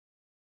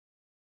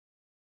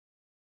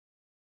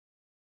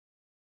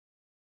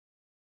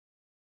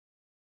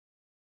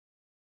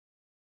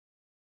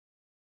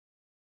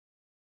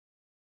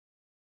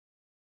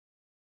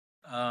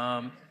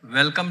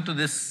Welcome to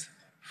this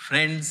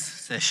Friends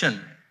session.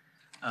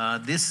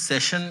 This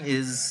session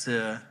is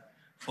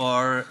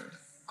for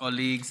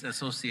colleagues,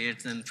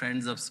 associates, and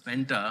friends of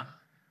Spenta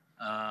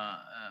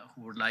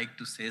who would like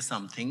to say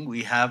something.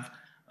 We have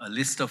a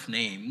list of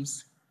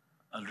names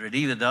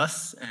already with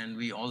us, and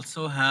we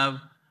also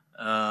have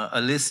a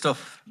list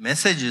of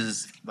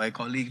messages by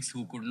colleagues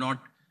who could not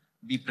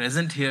be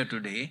present here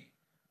today,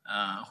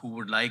 who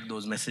would like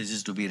those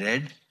messages to be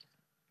read.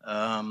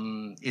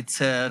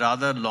 It's a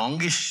rather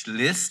longish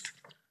list,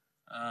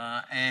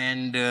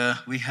 and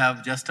we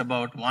have just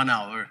about 1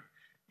 hour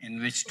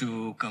in which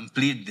to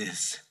complete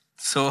this.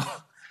 So,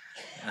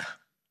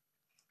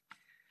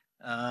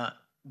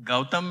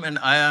 Gautam and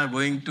I are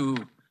going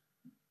to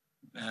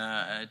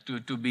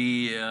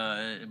be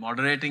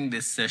moderating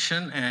this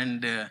session,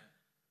 and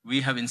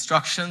we have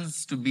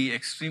instructions to be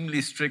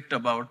extremely strict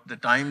about the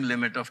time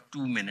limit of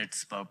 2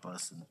 minutes per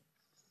person.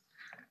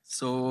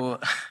 So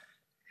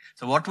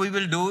what we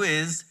will do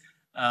is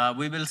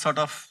we will sort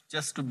of,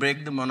 just to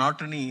break the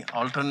monotony,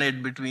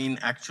 alternate between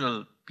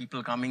actual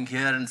people coming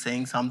here and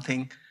saying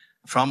something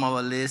from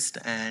our list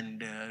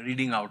and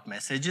reading out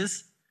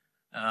messages.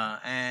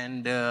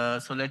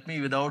 So let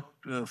me, without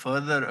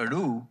further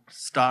ado,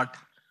 start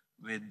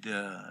with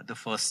the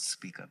first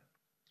speaker.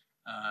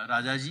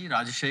 Rajaji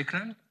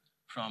Rajashekharan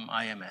from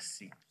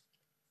IMSC.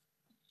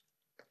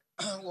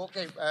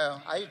 Okay,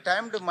 I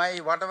timed my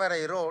whatever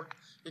I wrote.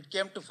 It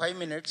came to 5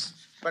 minutes,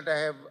 but I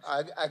have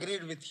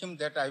agreed with him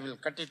that I will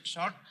cut it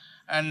short,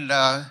 and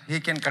he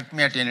can cut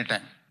me at any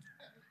time.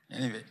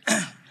 Anyway,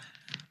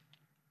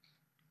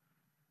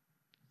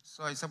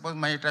 so I suppose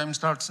my time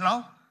starts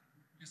now?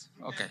 Yes.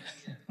 Okay.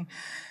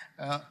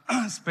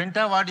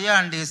 Spenta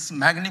Vadia and his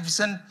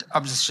magnificent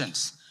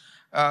obsessions,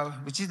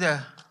 which is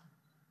the,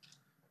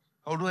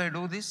 how do I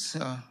do this?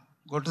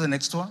 Go to the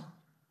next one.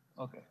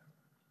 Okay.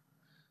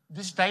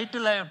 This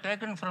title I have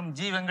taken from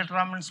G.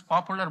 Venkataraman's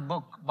popular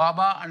book,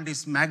 Baba and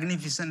His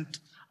Magnificent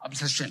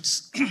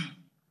Obsessions.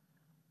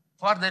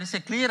 For there is a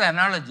clear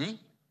analogy.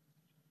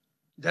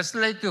 Just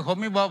like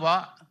Homi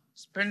Baba,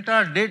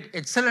 Spenta did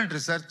excellent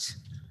research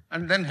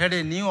and then had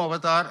a new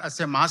avatar as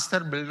a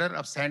master builder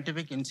of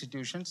scientific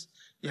institutions,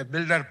 a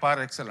builder par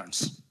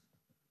excellence.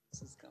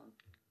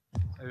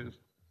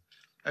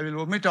 I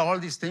will omit all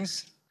these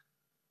things.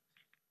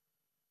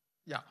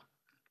 Yeah.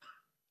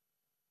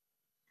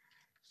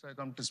 So I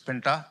come to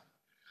Spenta.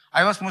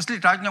 I was mostly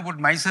talking about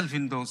myself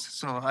in those,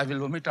 so I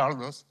will omit all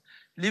those.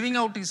 Leaving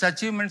out his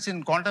achievements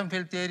in quantum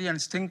field theory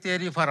and string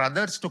theory for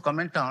others to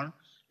comment on,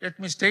 let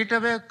me straight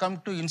away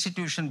come to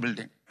institution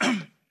building.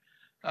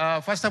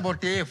 First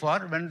about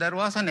TFR, when there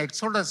was an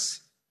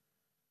exodus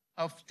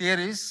of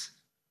theories,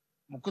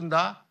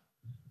 Mukunda,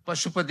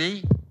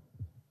 Pashupati,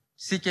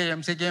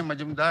 CKM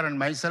Majumdar, and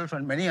myself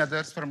and many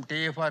others from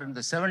TFR in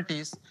the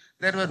 70s,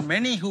 there were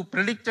many who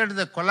predicted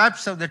the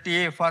collapse of the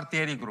TFR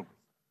theory group.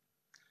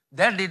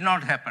 That did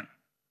not happen.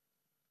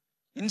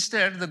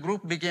 Instead, the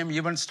group became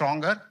even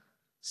stronger.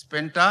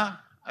 Spenta,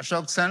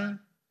 Ashok Sen,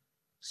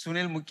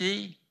 Sunil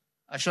Mukhi,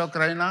 Ashok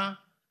Raina,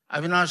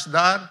 Avinash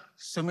Dar,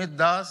 Sumit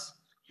Das,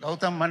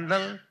 Gautam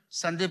Mandal,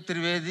 Sandeep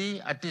Trivedi,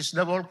 Atish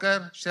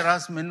Dabolkar,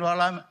 Shiraz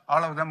Minwala,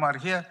 all of them are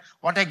here.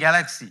 What a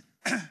galaxy.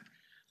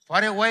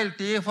 For a while,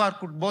 TFR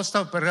could boast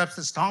of perhaps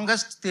the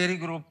strongest theory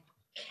group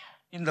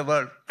in the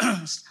world,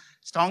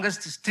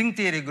 strongest string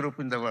theory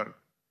group in the world.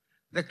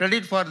 The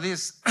credit for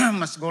this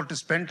must go to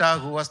Spenta,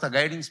 who was the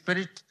guiding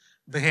spirit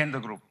behind the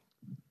group.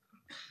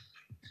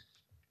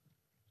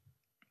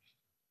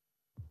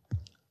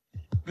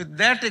 With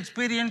that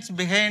experience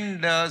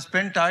behind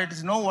Spenta, it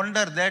is no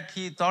wonder that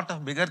he thought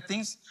of bigger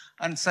things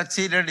and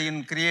succeeded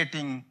in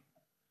creating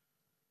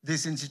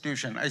this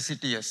institution,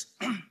 ICTS.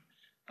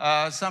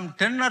 Some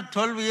 10 or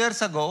 12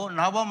 years ago,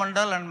 Naba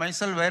Mandal and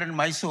myself were in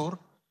Mysore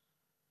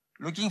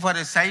looking for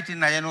a site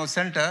in INO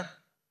Center.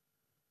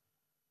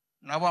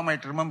 Nava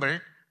might remember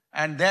it.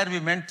 And there we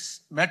met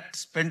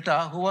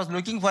Spenta, who was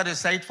looking for a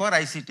site for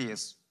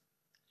ICTS.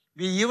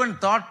 We even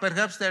thought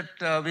perhaps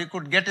that we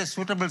could get a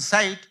suitable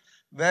site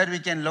where we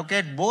can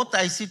locate both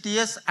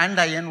ICTS and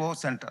INO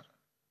Center.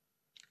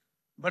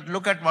 But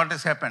look at what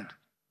has happened.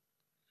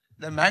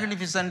 The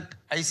magnificent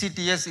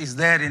ICTS is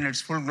there in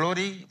its full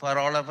glory for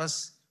all of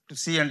us to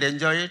see and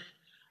enjoy it.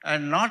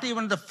 And not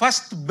even the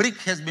first brick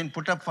has been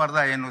put up for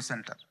the INO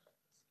Center.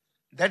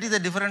 That is the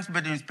difference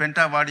between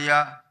Spenta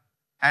Vadia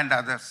and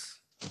others,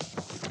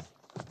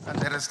 and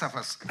the rest of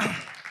us.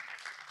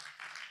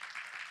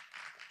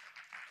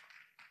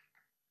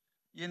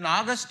 In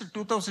August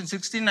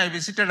 2016, I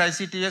visited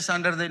ICTS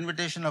under the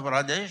invitation of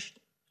Rajesh.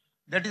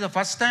 That is the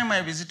first time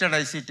I visited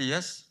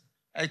ICTS.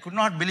 I could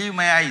not believe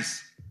my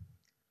eyes.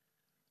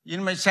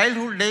 In my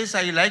childhood days,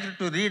 I liked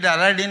to read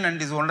Aladdin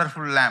and his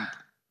wonderful lamp.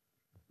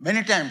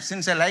 Many times,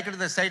 since I liked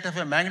the sight of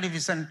a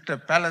magnificent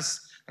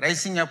palace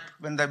rising up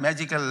when the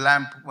magical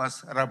lamp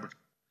was rubbed.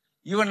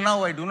 Even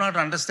now, I do not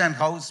understand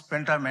how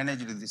Spenta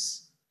managed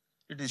this.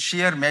 It is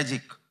sheer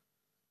magic.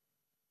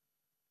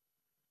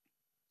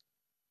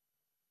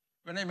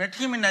 When I met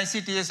him in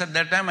ICTS at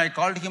that time, I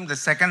called him the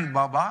second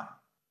Baba.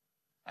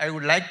 I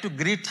would like to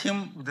greet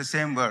him with the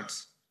same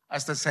words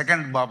as the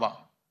second Baba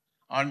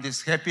on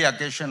this happy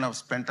occasion of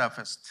Spenta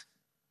Fest.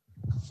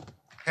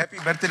 Happy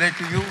birthday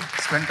to you,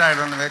 Spenta, I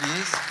don't know where he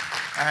is,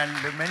 and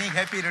many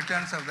happy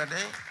returns of the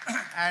day.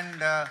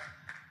 And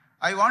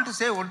I want to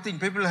say one thing.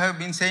 People have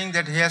been saying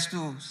that he has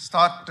to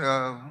start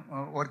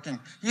working.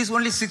 He is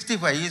only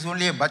 65, he is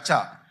only a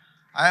bacha.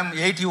 I am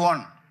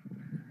 81.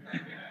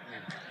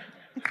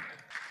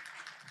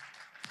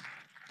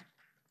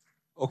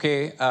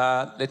 Okay,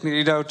 let me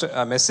read out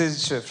a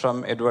message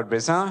from Edward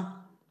Brezin.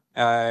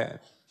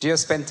 Dear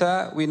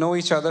Spenta, we know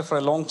each other for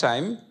a long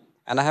time,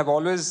 and I have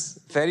always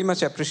very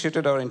much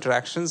appreciated our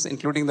interactions,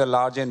 including the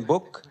large end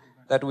book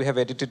that we have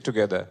edited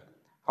together.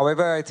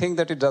 However, I think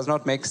that it does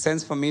not make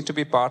sense for me to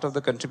be part of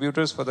the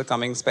contributors for the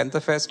coming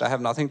Spenta Fest. I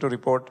have nothing to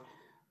report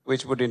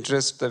which would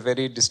interest the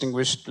very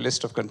distinguished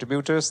list of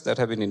contributors that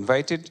have been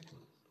invited.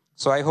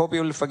 So I hope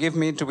you will forgive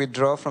me to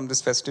withdraw from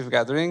this festive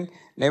gathering.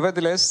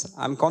 Nevertheless,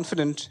 I'm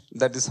confident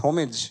that this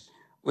homage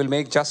will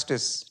make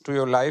justice to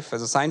your life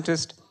as a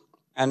scientist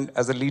and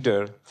as a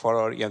leader for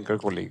our younger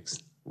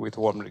colleagues. With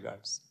warm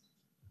regards.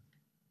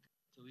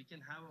 So we can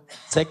have our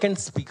second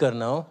speaker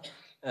now,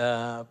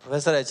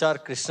 Professor H.R.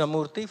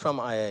 Krishnamurthy from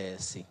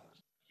IISc.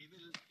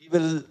 He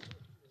will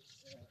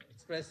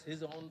express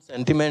his own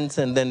sentiments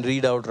and then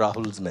read out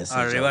Rahul's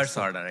message. Reverse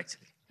order,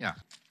 actually. Yeah.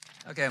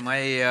 Okay,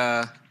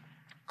 my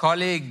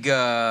colleague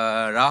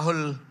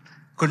Rahul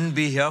couldn't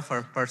be here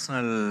for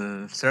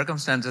personal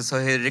circumstances, so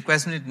he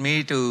requested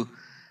me to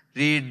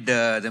read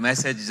the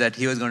message that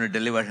he was going to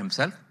deliver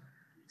himself.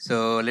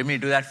 So let me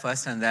do that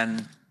first and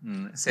then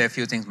say a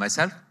few things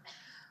myself.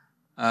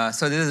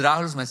 So this is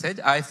Rahul's message.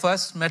 I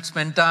first met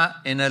Spenta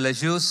in a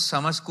Lajus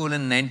summer school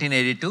in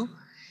 1982.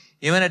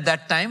 Even at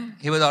that time,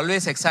 he was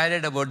always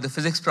excited about the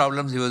physics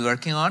problems he was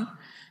working on,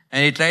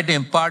 and he tried to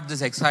impart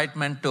this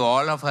excitement to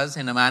all of us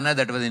in a manner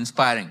that was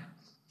inspiring.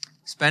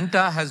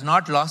 Spenta has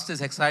not lost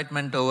his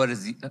excitement over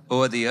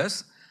the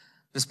years.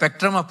 The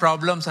spectrum of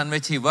problems on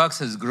which he works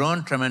has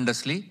grown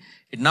tremendously.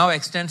 It now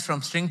extends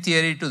from string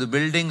theory to the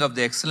building of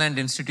the excellent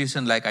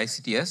institution like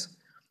ICTS.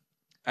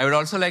 I would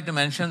also like to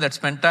mention that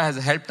Spenta has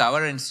helped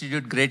our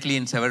institute greatly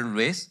in several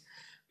ways.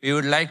 We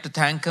would like to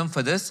thank him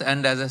for this,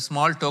 and as a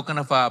small token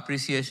of our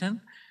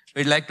appreciation,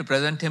 we'd like to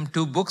present him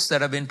 2 books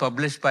that have been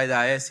published by the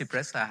ISC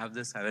Press. I have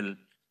this, I will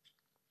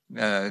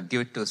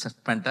give it to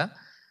Spenta.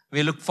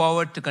 We look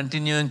forward to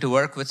continuing to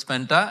work with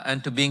Spenta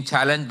and to being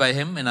challenged by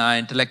him in our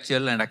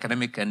intellectual and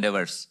academic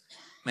endeavors.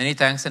 Many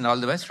thanks and all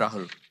the best,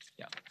 Rahul.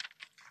 Yeah,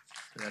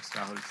 so that's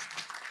Rahul.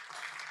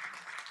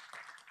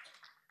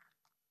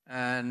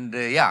 And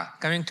yeah,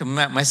 coming to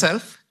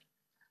myself,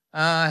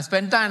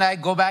 Spenta and I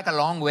go back a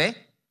long way.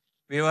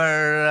 We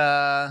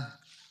were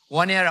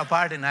 1 year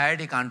apart in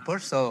IIT Kanpur,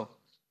 so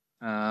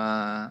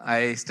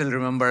I still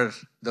remember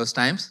those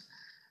times.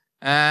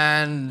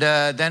 And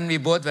then we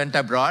both went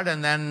abroad,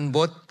 and then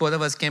both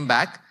of us came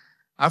back.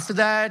 After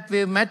that,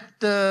 we met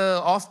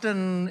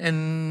often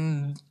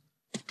in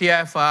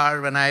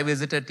TIFR when I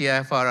visited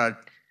TIFR, or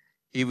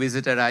he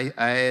visited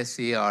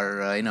IISc,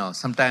 or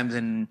sometimes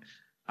in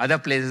other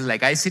places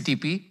like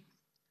ICTP.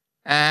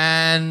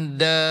 And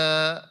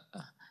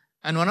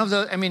one of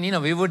the,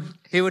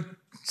 he would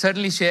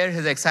certainly share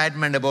his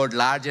excitement about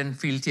large end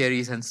field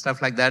theories and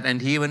stuff like that.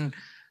 And he even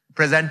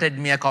presented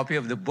me a copy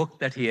of the book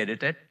that he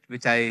edited,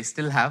 which I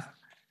still have.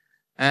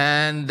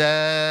 And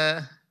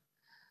then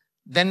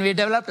we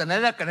developed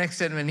another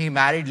connection when he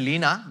married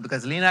Lena,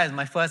 because Lena is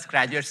my first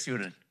graduate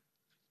student,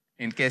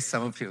 in case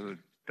some of you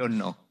don't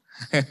know.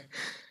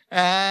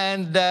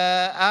 And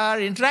our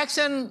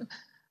interaction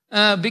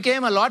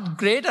became a lot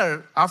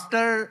greater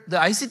after the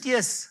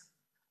ICTS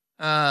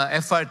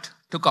effort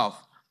took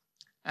off.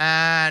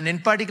 And in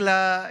particular,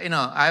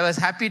 I was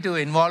happy to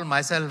involve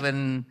myself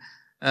in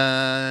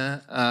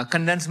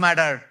condensed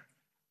matter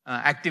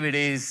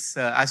activities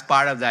as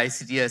part of the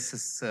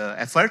ICTS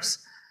efforts,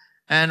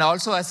 and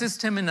also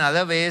assist him in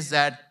other ways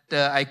that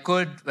I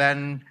could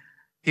when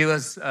he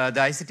was, the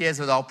ICTS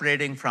was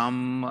operating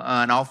from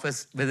an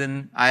office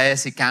within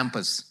IISc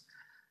campus.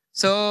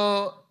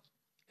 So,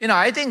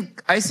 I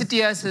think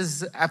ICTS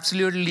is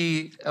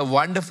absolutely a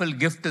wonderful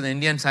gift to the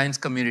Indian science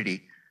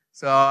community.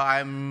 So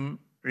I'm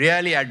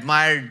really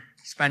admired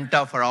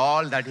Spenta for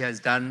all that he has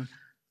done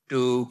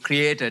to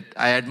create it.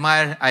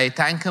 I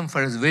thank him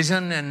for his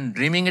vision and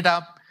dreaming it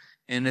up,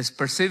 in his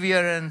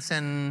perseverance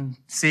and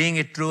seeing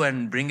it through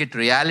and bring it to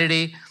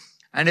reality,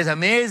 and his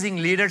amazing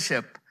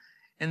leadership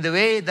in the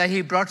way that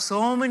he brought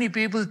so many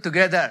people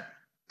together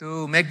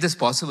to make this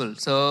possible.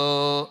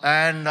 So,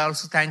 and I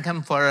also thank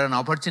him for an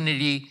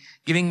opportunity,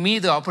 giving me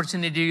the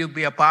opportunity to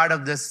be a part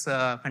of this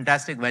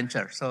fantastic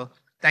venture. So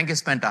thank you,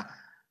 Spenta.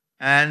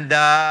 And,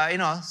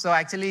 so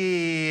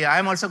actually,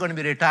 I'm also going to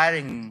be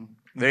retiring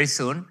very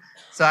soon.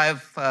 So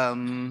I've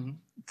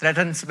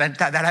threatened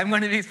Spenta that I'm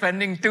going to be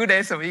spending 2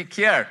 days a week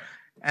here.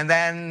 And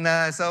then,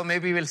 so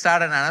maybe we'll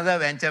start another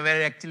venture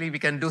where actually we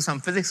can do some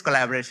physics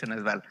collaboration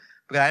as well.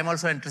 Because I'm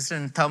also interested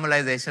in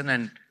thermalization,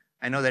 and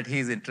I know that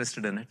he's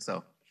interested in it.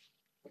 So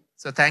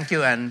thank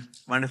you, and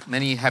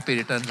many happy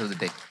returns of the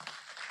day.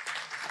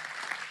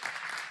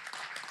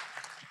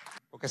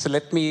 Okay, so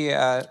let me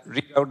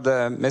read out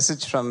the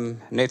message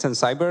from Nathan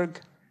Seiberg.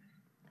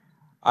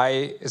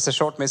 It's a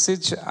short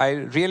message. I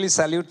really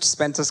salute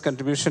Spenta's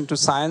contribution to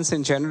science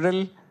in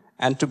general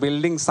and to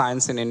building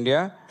science in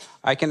India.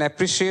 I can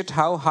appreciate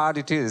how hard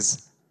it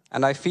is,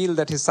 and I feel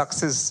that his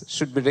success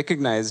should be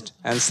recognized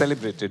and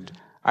celebrated.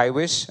 I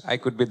wish I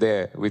could be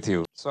there with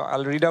you. So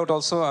I'll read out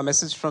also a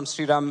message from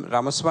Sriram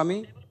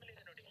Ramaswamy.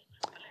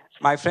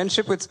 My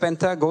friendship with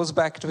Spenta goes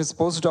back to his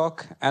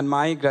postdoc and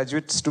my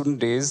graduate student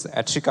days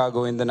at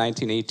Chicago in the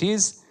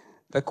 1980s.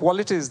 The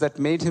qualities that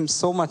made him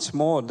so much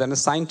more than a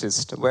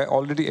scientist were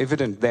already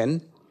evident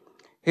then.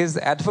 His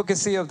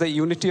advocacy of the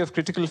unity of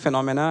critical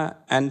phenomena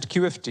and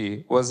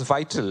QFT was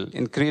vital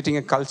in creating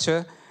a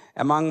culture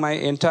among my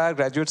entire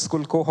graduate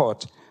school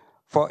cohort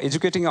for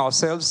educating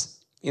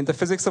ourselves in the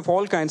physics of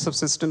all kinds of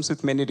systems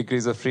with many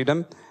degrees of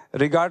freedom,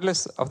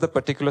 regardless of the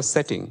particular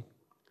setting.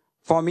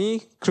 For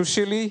me,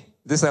 crucially,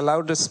 this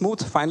allowed a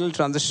smooth final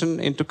transition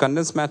into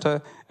condensed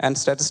matter and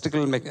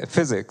statistical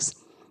physics,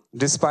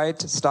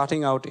 despite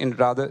starting out in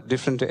rather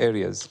different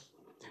areas.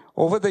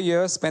 Over the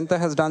years, Spenta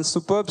has done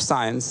superb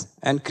science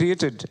and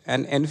created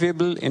an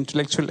enviable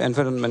intellectual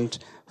environment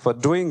for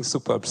doing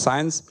superb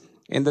science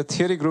in the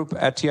theory group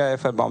at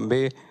TIFR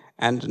Bombay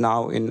and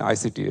now in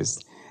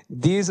ICTS.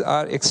 These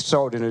are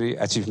extraordinary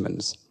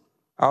achievements.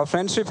 Our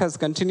friendship has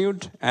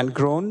continued and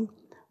grown.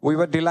 We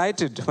were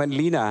delighted when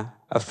Leena,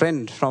 a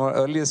friend from our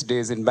earliest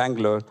days in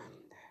Bangalore,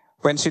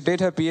 when she did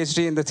her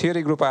PhD in the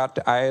theory group at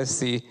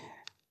ISC,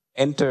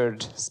 entered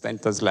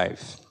Spenta's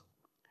life.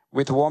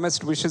 With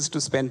warmest wishes to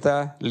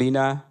Spenta,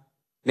 Leena,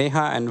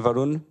 Neha, and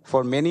Varun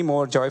for many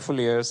more joyful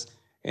years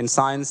in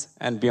science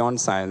and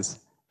beyond science,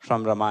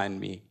 from Rama and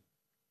me.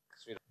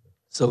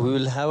 So we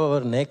will have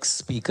our next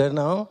speaker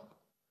now,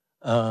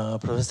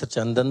 Professor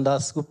Chandan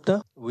Das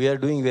Gupta. We are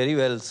doing very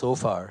well so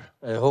far.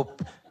 I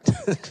hope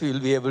we'll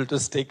be able to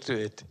stick to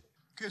it.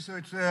 Okay, so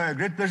it's a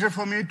great pleasure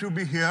for me to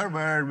be here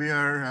where we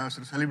are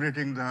sort of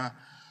celebrating the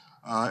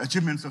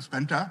achievements of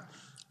Spenta.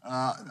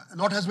 A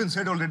lot has been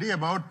said already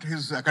about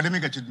his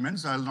academic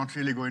achievements. I'll not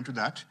really go into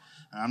that.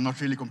 I'm not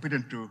really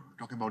competent to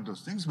talk about those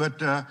things. But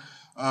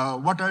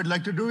what I'd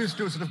like to do is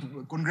to sort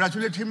of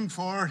congratulate him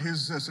for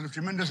his sort of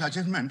tremendous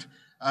achievement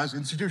as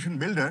institution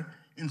builder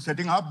in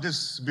setting up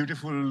this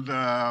beautiful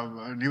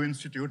new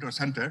institute or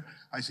center,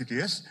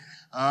 ICTS,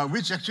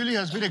 which actually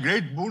has been a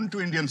great boon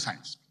to Indian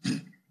science.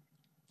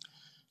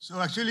 So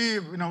actually,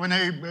 when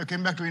I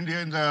came back to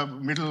India in the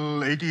middle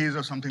 80s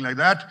or something like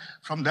that,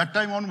 from that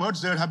time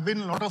onwards, there have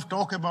been a lot of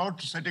talk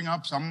about setting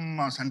up some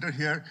center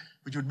here,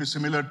 which would be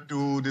similar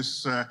to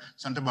this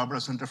Santa Barbara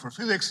Center for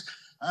Physics.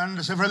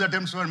 And several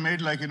attempts were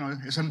made, like,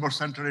 Essenborn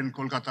Center in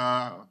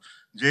Kolkata,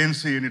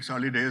 JNC in its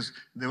early days.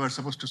 They were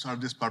supposed to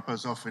serve this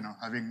purpose of,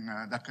 having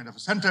that kind of a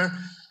center.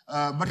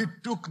 But it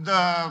took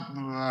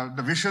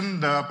the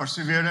vision, the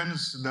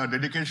perseverance, the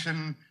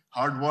dedication,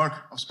 hard work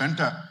of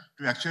Spenta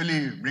to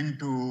actually bring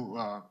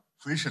to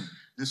fruition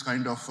this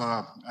kind of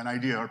an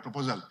idea or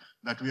proposal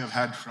that we have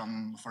had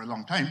for a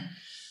long time.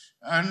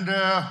 And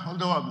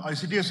although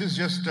ICTS is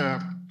just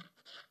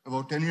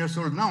about 10 years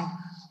old now,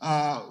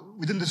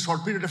 within this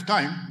short period of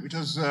time, it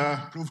has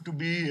proved to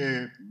be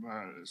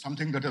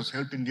something that has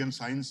helped Indian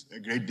science a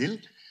great deal.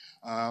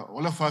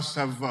 All of us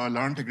have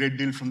learned a great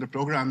deal from the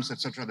programs,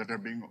 etc., that are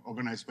being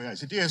organized by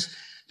ICTS.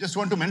 Just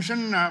want to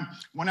mention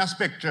one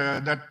aspect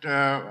that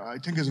I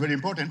think is very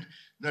important,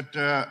 that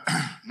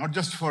not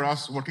just for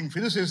us working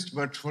physicists,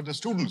 but for the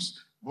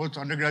students, both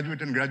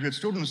undergraduate and graduate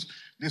students,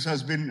 this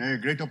has been a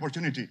great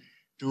opportunity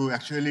to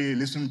actually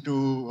listen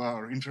to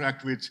or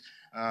interact with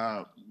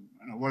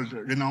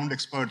world-renowned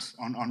experts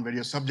on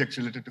various subjects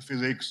related to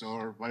physics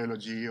or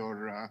biology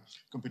or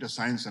computer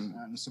science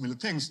and similar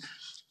things.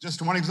 Just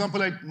one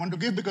example I want to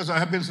give, because I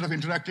have been sort of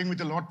interacting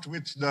with a lot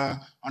with the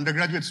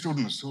undergraduate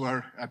students who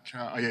are at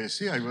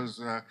IISc. I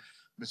was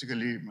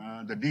basically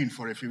the dean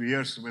for a few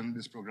years when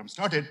this program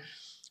started.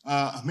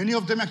 Many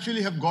of them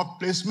actually have got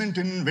placement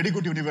in very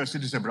good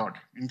universities abroad,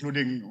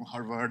 including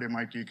Harvard,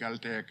 MIT,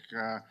 Caltech,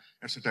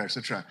 et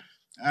cetera,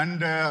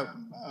 And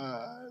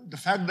the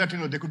fact that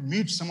they could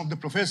meet some of the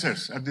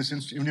professors at this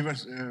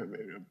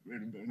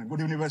good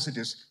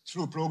universities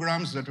through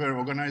programs that were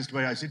organized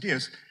by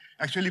ICTS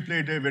actually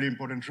played a very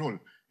important role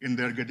in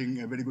their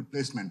getting a very good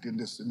placement in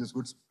this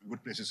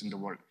good places in the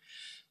world.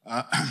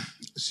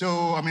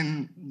 So, I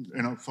mean,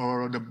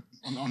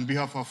 on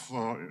behalf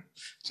of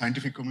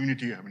scientific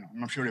community, I'm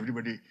not sure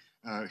everybody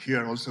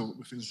here also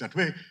feels that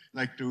way.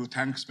 Like to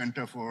thank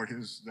Spenta for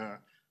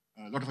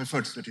a lot of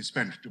efforts that he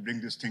spent to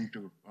bring this thing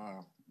to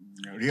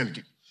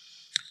reality.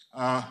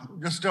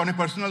 Just on a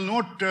personal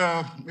note,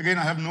 again,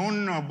 I have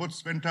known both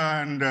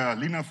Spenta and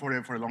Leena for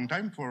a long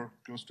time, for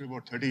close to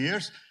about 30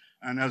 years.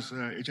 And as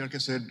HRK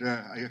said,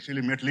 I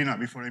actually met Leena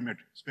before I met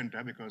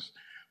Spenta, because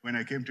when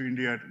I came to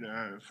India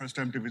first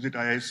time to visit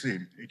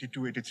IISc,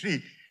 82,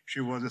 83, she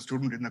was a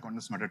student in the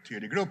condensed matter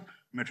theory group,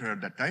 met her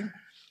at that time.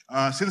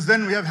 Since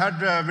then, we have had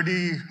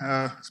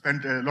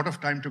spent a lot of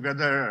time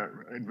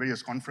together in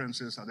various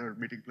conferences, other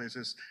meeting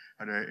places,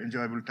 had an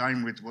enjoyable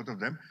time with both of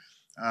them.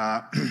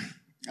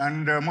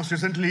 And most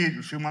recently,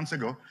 a few months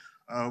ago,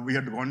 we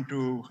had gone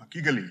to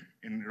Kigali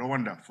in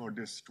Rwanda for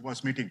this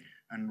TWAS meeting,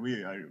 and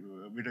we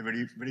had a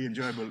very, very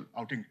enjoyable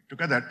outing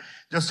together.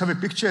 Just have a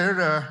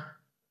picture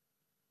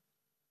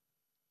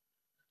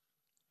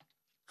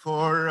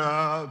for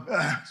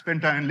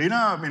Spenta and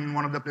Lena in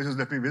one of the places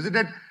that we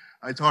visited.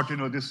 I thought,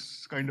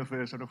 this kind of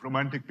a sort of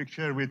romantic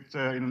picture with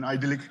in an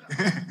idyllic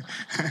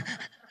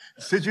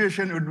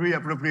situation would be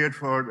appropriate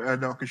for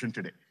the occasion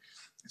today.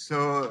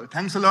 So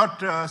thanks a lot,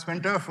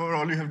 Spenta, for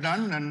all you have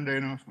done, and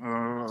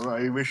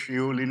I wish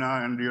you,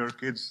 Lena, and your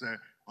kids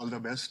all the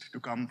best to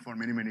come for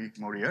many, many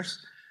more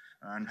years,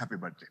 and happy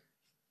birthday.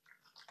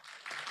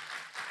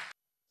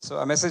 So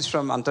a message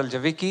from Antal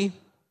Javiki.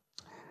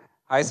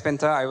 Hi,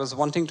 Spenta. I was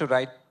wanting to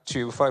write to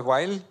you for a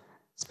while,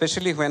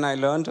 especially when I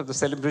learned of the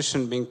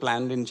celebration being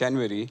planned in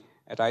January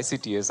at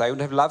ICTS. I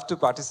would have loved to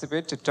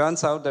participate. It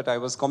turns out that I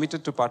was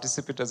committed to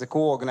participate as a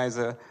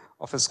co-organizer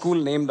of a school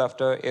named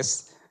after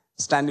S.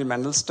 Stanley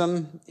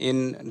Mandelstam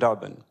in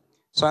Durban.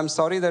 So I'm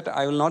sorry that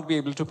I will not be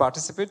able to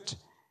participate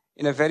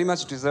in a very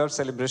much deserved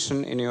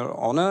celebration in your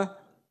honor.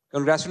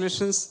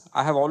 Congratulations.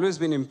 I have always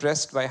been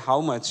impressed by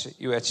how much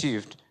you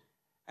achieved,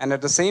 and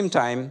at the same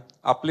time,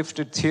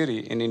 uplifted theory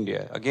in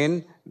India.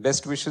 Again,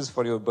 best wishes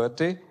for your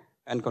birthday,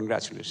 and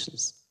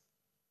congratulations.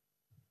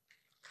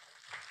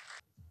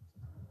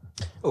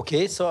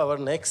 Okay, so our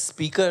next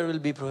speaker will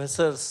be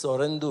Professor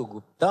Sorendu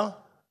Gupta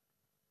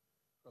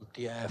from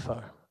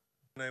TIFR.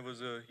 I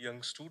was a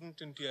young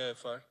student in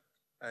TIFR,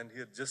 and he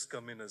had just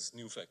come in as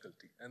new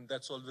faculty. And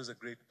that's always a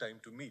great time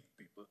to meet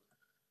people.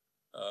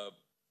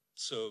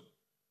 So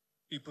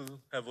people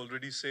have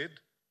already said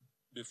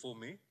before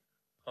me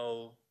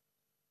how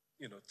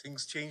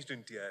things changed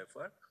in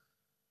TIFR.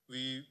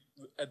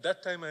 At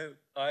that time,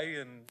 I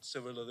and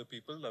several other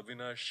people,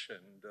 Avinash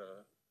and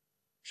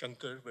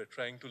Shankar, were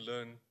trying to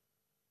learn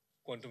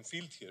quantum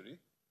field theory.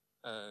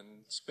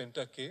 And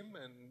Spenta came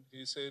and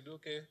he said,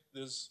 okay,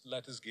 there's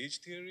lattice gauge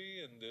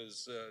theory, and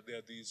there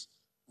are these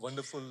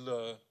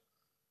wonderful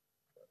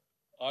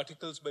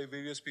articles by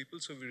various people.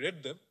 So we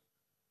read them,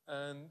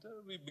 and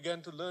we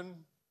began to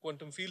learn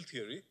quantum field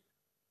theory,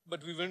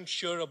 but we weren't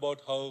sure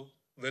about how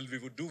well we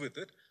would do with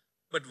it.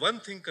 But one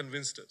thing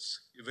convinced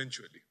us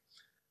eventually.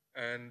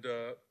 And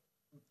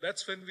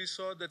that's when we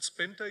saw that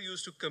Spenta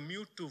used to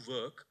commute to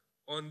work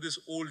on this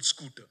old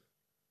scooter.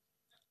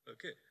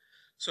 Okay.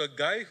 So a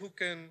guy who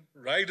can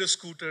ride a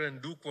scooter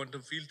and do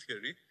quantum field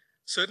theory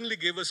certainly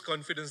gave us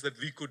confidence that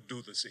we could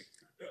do the same.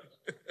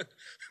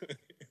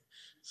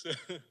 So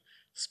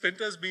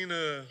Spenta has been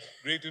a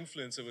great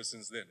influence ever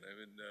since then. I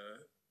mean,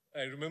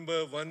 I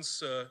remember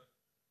once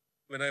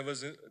when I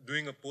was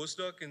doing a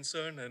postdoc in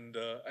CERN, and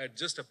I had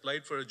just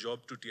applied for a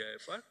job to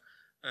TIFR,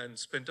 and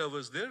Spenta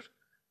was there,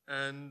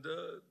 and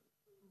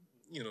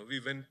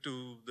we went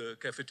to the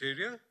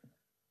cafeteria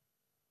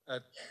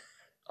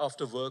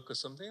after work or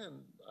something,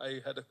 and I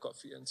had a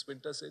coffee, and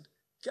Spenta said,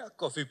 "Kya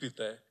coffee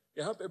pita hai?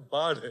 Yahan pe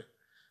bar hai."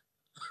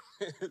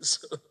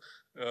 So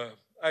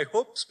I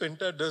hope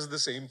Spenta does the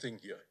same thing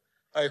here.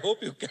 I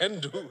hope you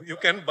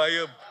can buy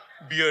a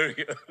beer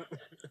here.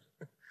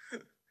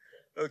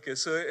 Okay,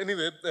 so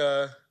anyway,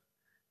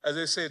 as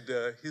I said,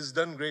 he's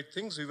done great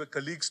things. We were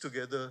colleagues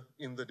together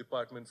in the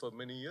department for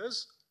many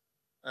years,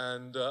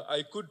 and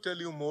I could tell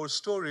you more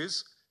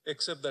stories,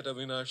 except that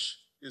Avinash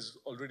is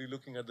already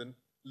looking at the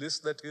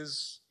list that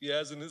he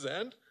has in his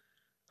hand.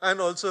 And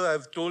also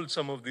I've told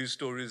some of these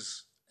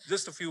stories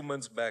just a few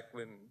months back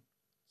when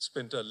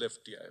Spenta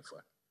left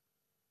TIFR.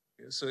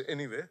 Yeah, so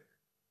anyway,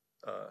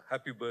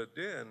 happy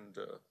birthday and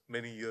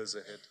many years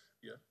ahead.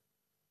 Yeah.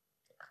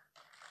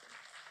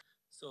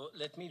 So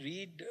let me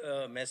read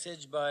a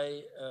message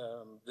by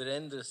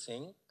Virendra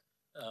Singh.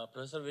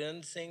 Professor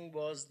Virendra Singh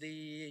was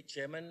the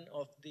chairman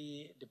of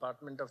the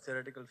Department of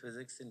Theoretical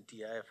Physics in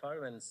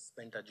TIFR when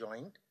Spenta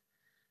joined.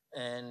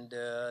 And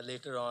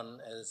later on,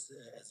 as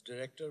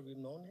director, we've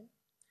known him.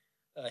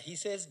 He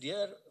says,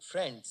 "Dear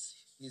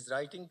friends," he's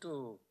writing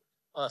to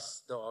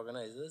us, the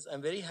organizers,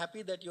 "I'm very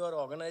happy that you are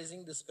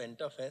organizing the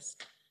Spenta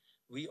Fest.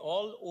 We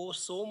all owe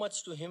so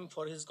much to him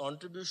for his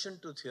contribution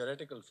to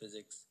theoretical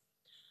physics,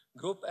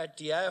 group at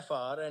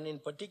TIFR, and in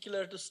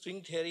particular to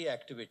string theory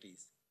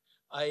activities.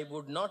 I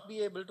would not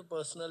be able to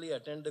personally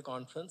attend the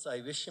conference. I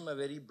wish him a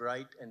very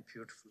bright and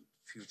beautiful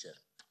future."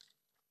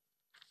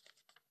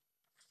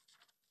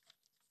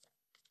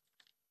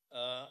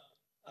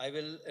 I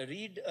will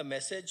read a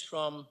message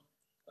from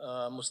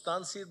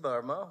Mustansir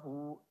Burma,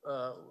 who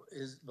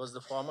was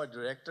the former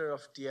director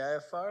of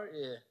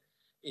TIFR.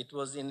 It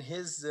was in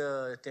his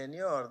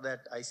tenure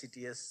that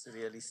ICTS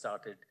really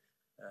started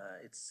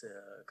its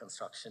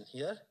construction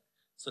here.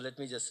 So let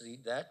me just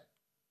read that.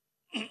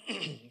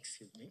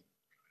 Excuse me.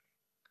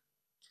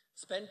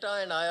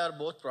 "Spenta and I are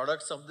both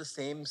products of the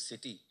same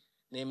city,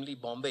 namely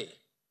Bombay,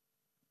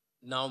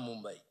 now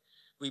Mumbai.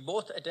 We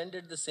both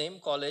attended the same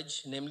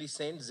college, namely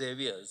St.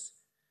 Xavier's,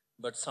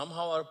 but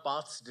somehow our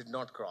paths did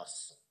not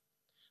cross.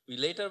 We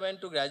later went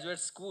to graduate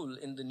school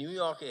in the New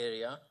York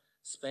area,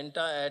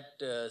 Spenta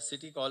at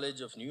City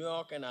College of New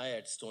York and I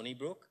at Stony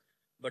Brook.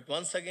 but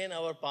once again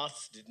our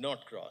paths did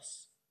not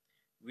cross.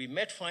 We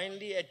met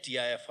finally at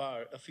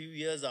TIFR a few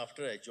years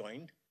after I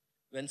joined,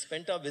 when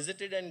Spenta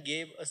visited and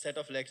gave a set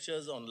of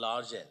lectures on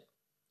large N.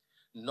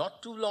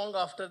 Not too long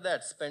after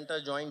that,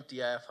 Spenta joined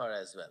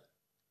TIFR as well.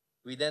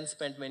 We then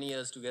spent many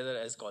years together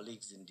as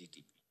colleagues in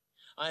DTP.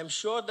 I am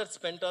sure that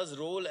Spenta's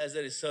role as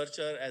a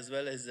researcher, as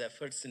well as his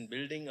efforts in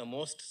building a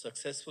most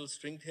successful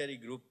string theory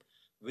group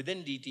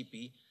within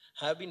DTP,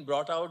 have been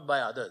brought out by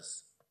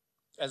others.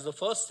 As the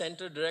first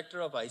center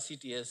director of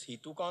ICTS, he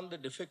took on the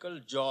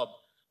difficult job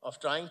of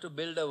trying to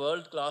build a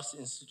world-class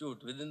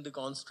institute within the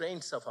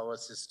constraints of our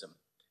system.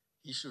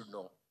 He should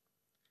know.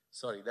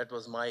 Sorry, that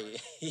was my...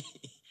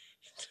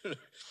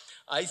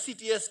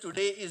 ICTS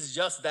today is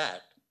just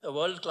that, a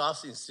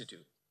world-class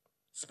institute.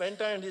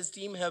 Spenta and his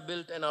team have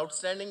built an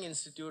outstanding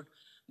institute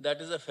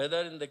that is a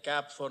feather in the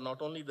cap for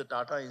not only the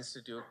Tata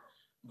Institute,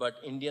 but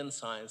Indian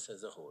science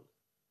as a whole.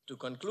 To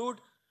conclude,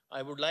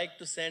 I would like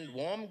to send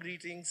warm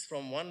greetings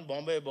from one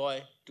Bombay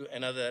boy to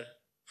another,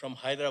 from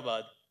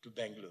Hyderabad to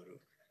Bengaluru.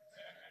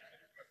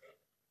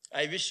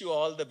 I wish you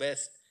all the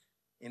best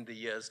in the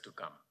years to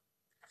come.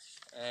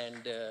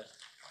 And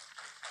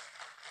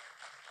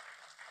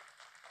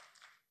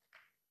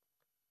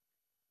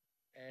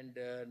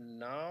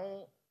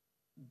now,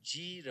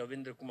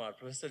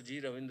 Professor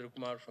G. Ravindra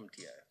Kumar from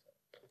TIFR.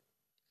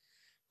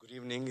 Good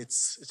evening.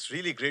 It's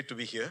really great to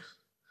be here.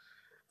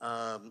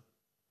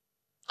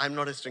 I'm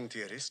not a string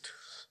theorist.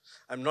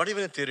 I'm not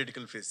even a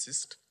theoretical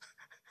physicist.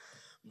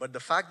 But the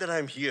fact that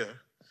I'm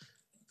here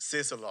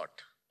says a lot.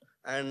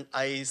 And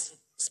I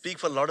speak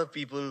for a lot of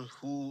people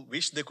who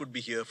wish they could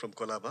be here from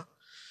Kolaba,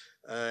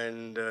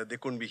 and they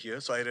couldn't be here,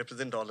 so I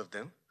represent all of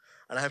them.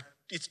 And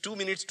it's 2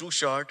 minutes too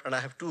short, and I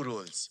have 2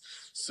 roles.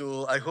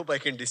 So I hope I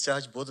can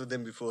discharge both of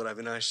them before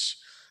Avinash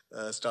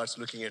starts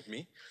looking at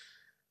me.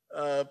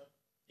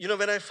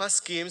 When I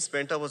first came,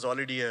 Spenta was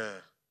already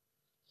a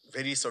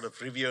very sort of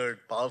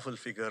revered, powerful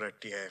figure at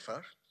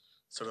TIFR.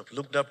 Sort of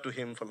looked up to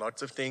him for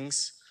lots of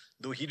things,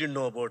 though he didn't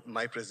know about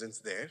my presence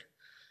there.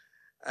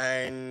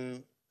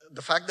 And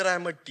the fact that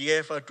I'm at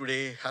TIFR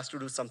today has to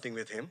do something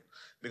with him,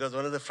 because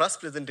one of the first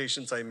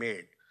presentations I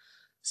made,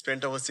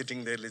 Spenta was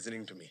sitting there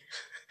listening to me.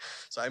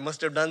 So I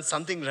must have done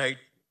something right,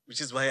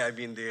 which is why I've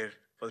been there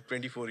for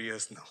 24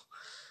 years now.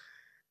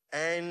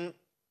 And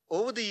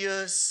over the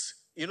years,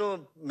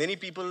 many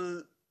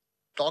people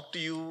talk to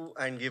you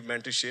and give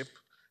mentorship.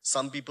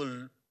 Some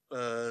people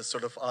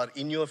sort of are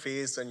in your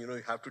face and, you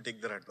have to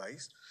take their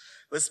advice.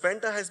 But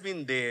Spenta has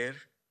been there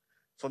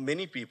for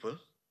many people.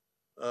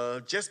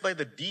 Just by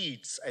the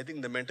deeds, I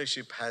think the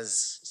mentorship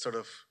has sort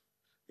of,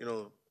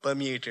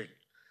 permeated.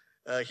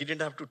 He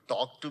didn't have to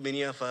talk to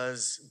many of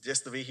us,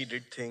 just the way he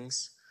did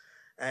things.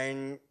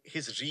 And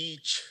his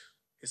reach,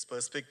 his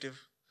perspective.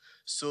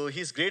 So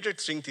he's great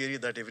at string theory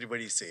that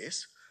everybody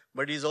says,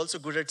 but he's also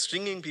good at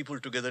stringing people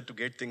together to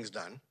get things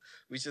done,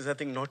 which is, I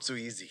think, not so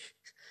easy.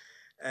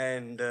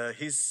 And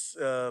his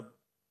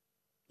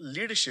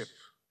leadership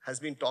has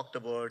been talked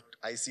about.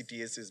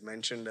 ICTS is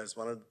mentioned as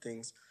one of the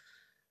things.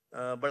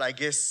 But I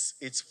guess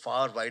it's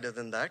far wider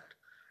than that.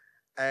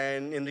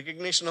 And in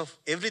recognition of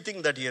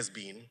everything that he has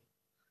been,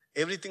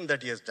 everything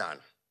that he has done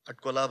at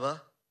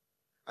Kolaba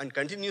and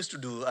continues to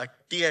do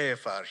at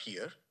TIFR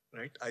here,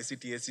 right?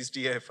 ICTS is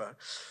TIFR.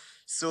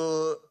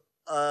 So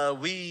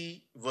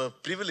we were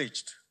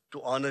privileged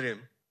to honor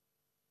him.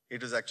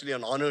 It was actually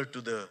an honor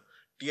to the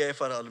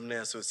TIFR Alumni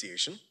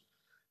Association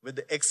with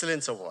the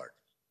Excellence Award,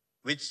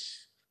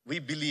 which we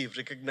believe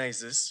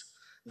recognizes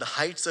the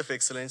heights of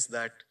excellence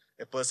that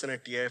a person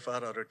at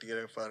TIFR or a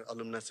TIFR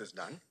alumnus has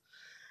done.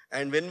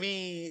 And when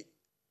we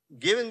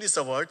gave him this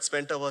award,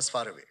 Spenta was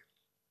far away.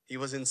 He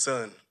was in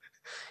CERN.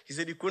 He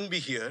said he couldn't be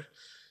here.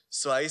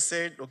 So I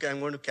said, okay, I'm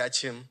going to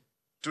catch him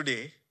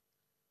today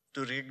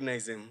to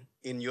recognize him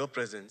in your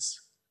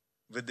presence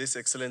with this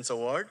Excellence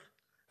Award.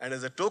 And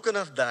as a token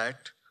of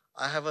that,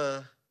 I have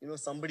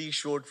somebody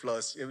showed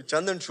flowers.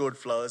 Chandan showed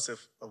flowers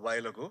a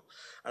while ago,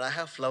 and I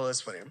have flowers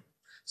for him.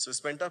 So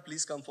Spenta,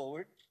 please come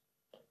forward.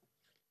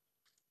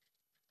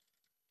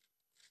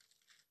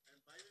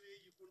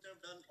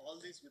 Have done all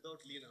this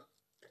without Lena.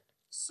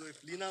 So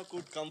if Lena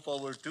could come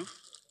forward too.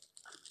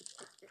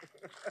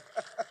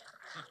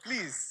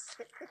 Please.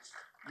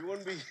 You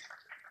won't be.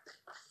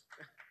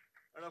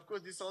 And of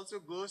course, this also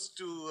goes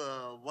to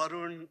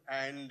Varun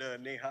and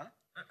Neha.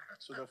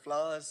 So the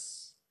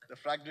flowers, the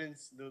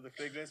fragrance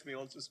may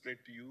also spread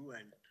to you,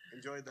 and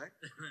enjoy that.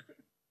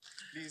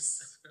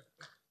 Please.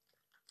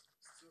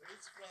 So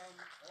it's from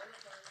all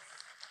of us.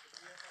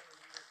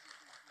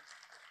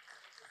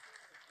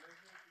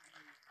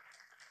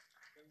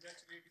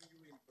 Congratulating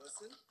you in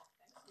person.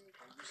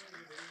 And wishing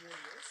you many more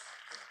years.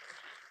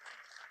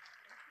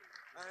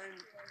 And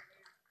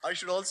I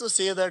should also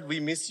say that we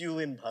miss you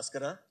in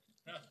Bhaskara.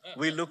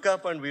 We look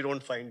up and we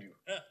don't find you.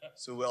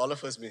 So all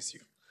of us miss you.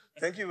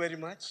 Thank you very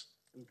much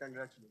and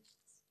congratulations.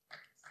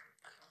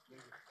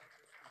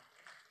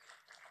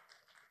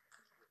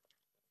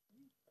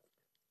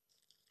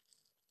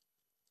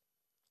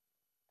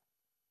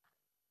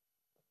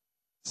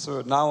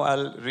 So now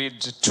I'll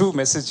read two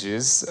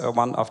messages,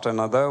 one after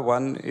another.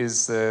 One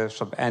is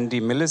from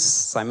Andy Millis,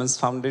 Simons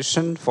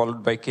Foundation,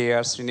 followed by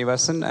K.R.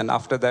 Srinivasan, and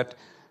after that,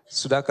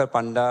 Sudhakar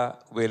Panda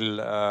will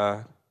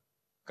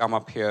come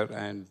up here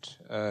and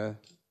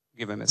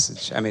give a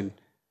message.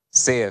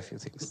 Say a few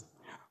things.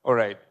 All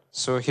right.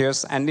 So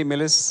here's Andy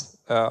Millis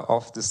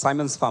of the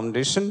Simons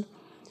Foundation.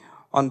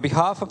 On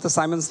behalf of the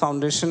Simons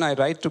Foundation, I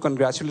write to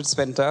congratulate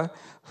Spenta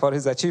for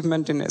his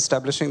achievement in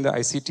establishing the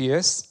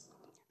ICTS.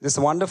 This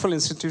wonderful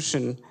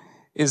institution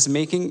is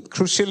making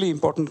crucially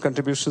important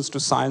contributions to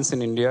science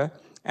in India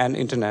and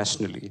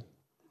internationally.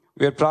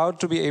 We are proud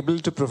to be able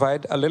to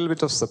provide a little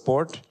bit of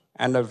support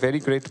and are very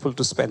grateful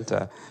to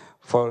Spenta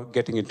for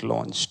getting it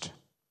launched.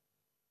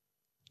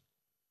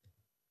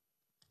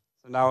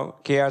 So now,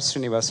 K.R.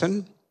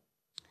 Srinivasan.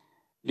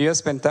 Dear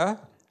Spenta,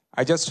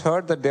 I just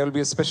heard that there will be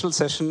a special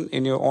session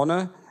in your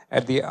honor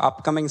at the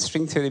upcoming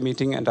string theory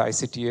meeting at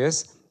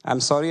ICTS.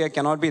 I'm sorry I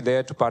cannot be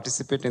there to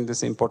participate in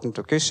this important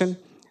occasion.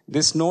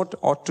 This note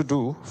ought to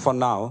do for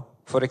now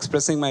for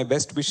expressing my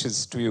best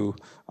wishes to you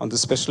on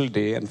this special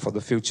day and for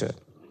the future.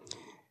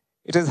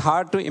 It is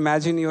hard to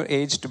imagine your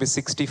age to be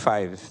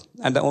 65,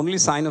 and the only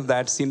sign of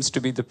that seems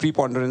to be the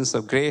preponderance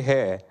of gray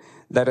hair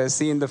that I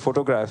see in the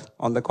photograph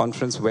on the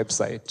conference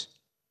website.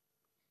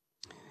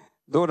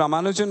 Though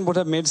Ramanujan would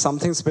have made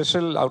something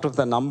special out of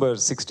the number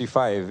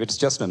 65, it's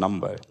just a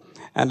number,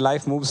 and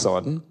life moves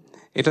on.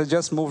 It has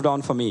just moved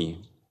on for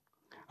me.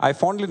 I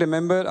fondly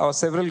remember our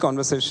several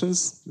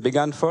conversations,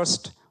 began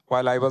first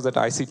while I was at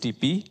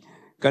ICTP,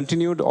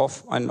 continued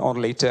off and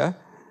on later,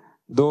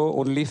 though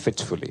only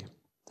fitfully.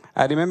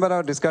 I remember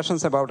our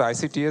discussions about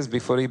ICTS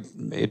before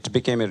it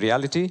became a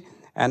reality,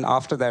 and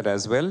after that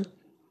as well.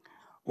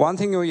 One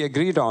thing we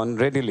agreed on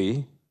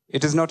readily,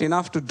 it is not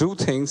enough to do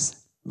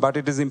things, but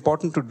it is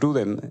important to do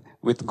them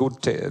with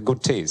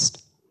good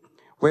taste.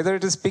 Whether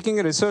it is picking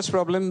a research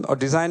problem or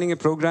designing a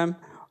program,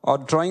 or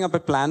drawing up a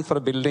plan for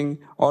a building,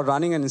 or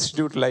running an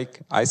institute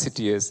like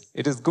ICTS,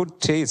 it is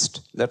good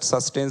taste that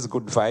sustains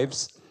good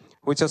vibes,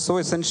 which are so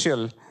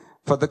essential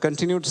for the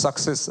continued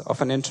success of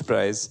an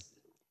enterprise.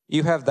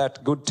 You have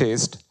that good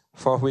taste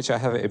for which I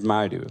have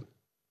admired you.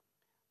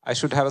 I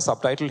should have a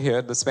subtitle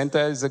here. The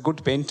Spenta is a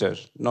good painter.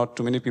 Not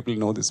too many people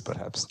know this,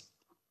 perhaps.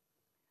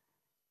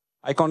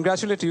 I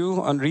congratulate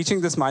you on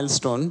reaching this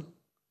milestone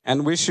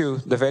and wish you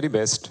the very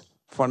best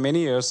for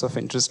many years of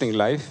interesting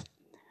life.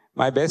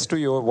 My best to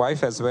your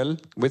wife as well.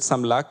 With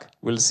some luck,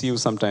 we'll see you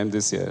sometime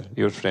this year,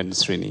 your friend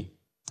Srini.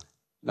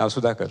 Now,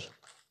 Sudhakar.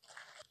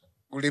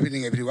 Good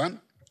evening, everyone.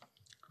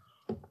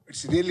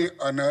 It's really an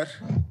honor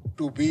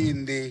to be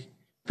in the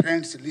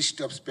friends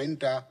list of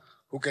Spenta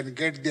who can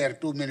get their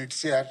 2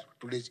 minutes here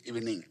today's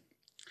evening.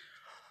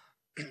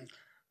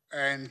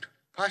 And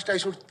first, I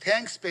should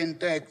thank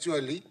Spenta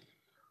actually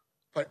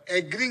for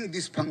agreeing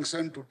this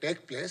function to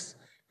take place,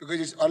 because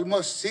it's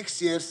almost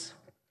 6 years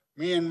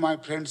me and my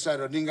friends are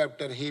running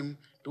after him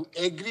to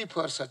agree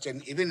for such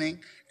an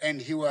evening, and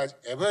he was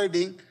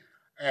avoiding,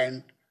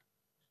 and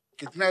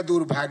kitna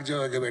dur bhag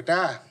jaoge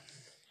beta.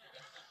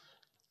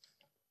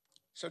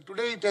 So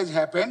today it has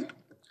happened.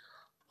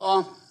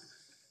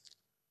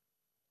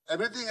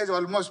 Everything has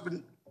almost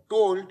been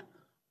told.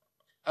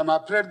 I'm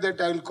afraid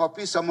that I will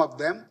copy some of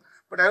them,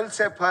 but I will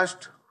say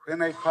first,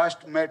 when I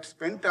first met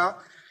Spenta,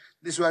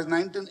 this was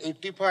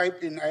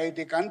 1985 in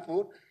IIT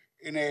Kanpur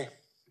in a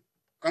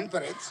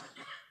conference.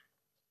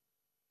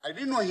 I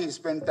didn't know he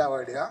spent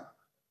our day.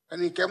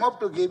 When he came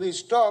up to give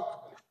his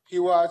talk, he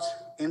was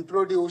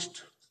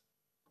introduced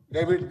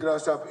David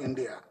Gross of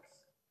India.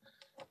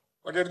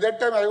 But at that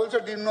time, I also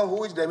didn't know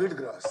who is David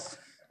Gross.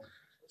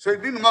 So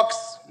it didn't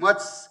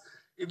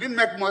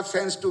make much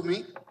sense to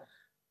me.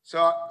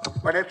 So,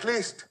 but at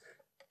least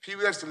a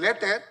few years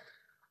later,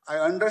 I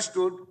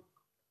understood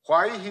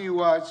why he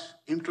was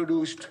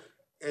introduced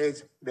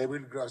as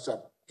David Gross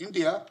of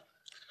India.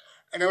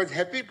 And I was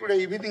happy today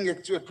evening,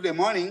 actually today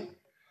morning,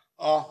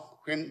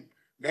 when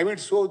David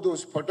showed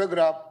those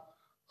photographs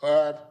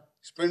where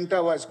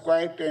Spenta was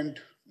quiet and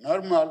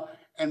normal,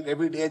 and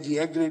David, as he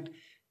agreed,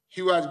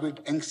 he was a bit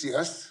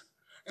anxious.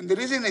 And the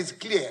reason is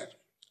clear.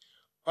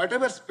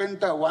 Whatever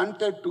Spenta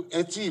wanted to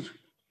achieve,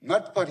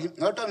 not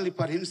only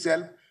for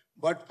himself,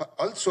 but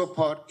also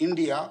for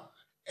India,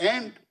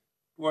 and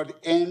toward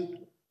the end,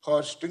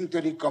 for string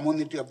theory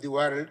community of the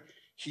world,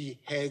 he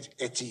has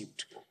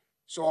achieved.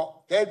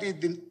 So that is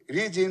the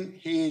reason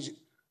he is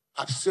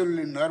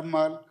absolutely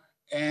normal.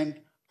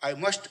 And I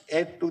must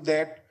add to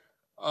that,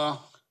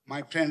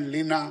 my friend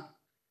Lina,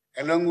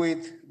 along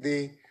with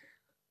the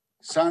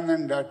son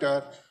and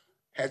daughter,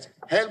 has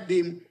helped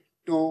him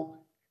to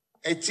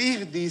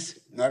achieve this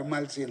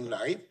normalcy in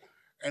life.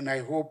 And I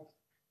hope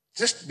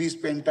just be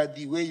Spenta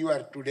the way you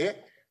are today,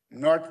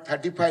 not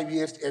 35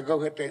 years ago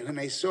when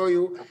I saw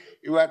you.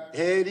 You were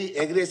very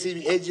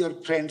aggressive, as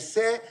your friends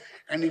say,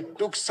 and it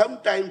took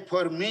some time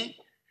for me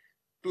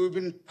to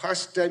even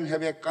first time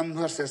have a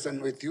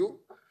conversation with you.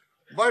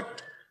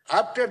 But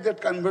after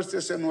that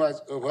conversation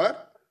was over,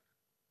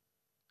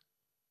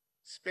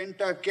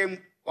 Spenta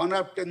came one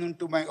afternoon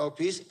to my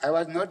office. I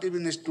was not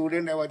even a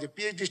student. I was a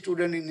PhD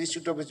student in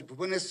Institute of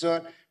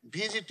Bhubaneswar,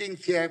 visiting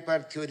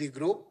CIFR theory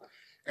group,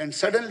 and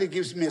suddenly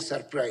gives me a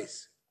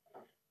surprise.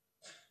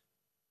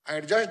 I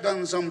had just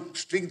done some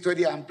string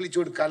theory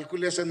amplitude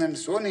calculation and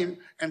shown him,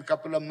 and a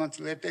couple of months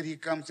later he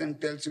comes and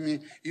tells me,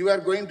 you are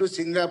going to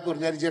Singapore,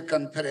 there is a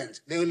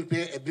conference. They will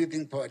pay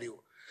everything for you.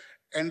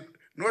 And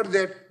note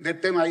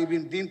that time I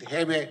even didn't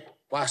have a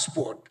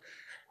passport.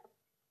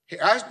 He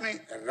asked me,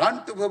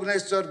 run to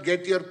Bhubaneswar,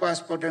 get your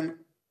passport and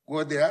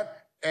go there,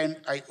 and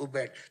I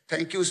obeyed.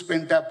 Thank you,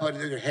 Spenta, for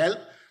your help.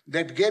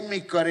 That gave me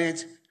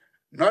courage,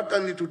 not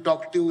only to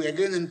talk to you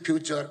again in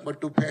future,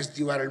 but to face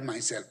the world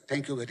myself.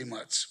 Thank you very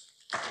much.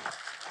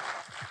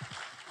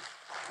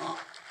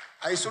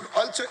 I should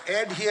also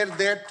add here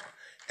that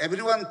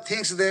everyone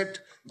thinks that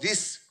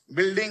this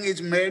building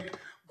is made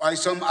by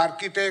some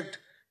architect.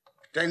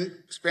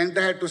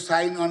 Spenta had to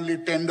sign only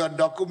tender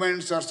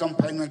documents or some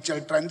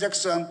financial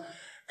transaction.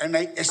 And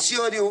I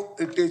assure you,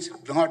 it is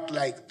not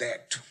like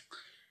that.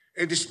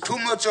 It is too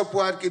much of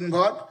work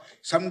involved.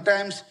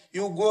 Sometimes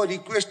you go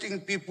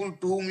requesting people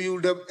to whom you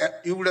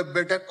would have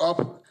better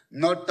off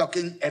not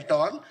talking at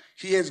all.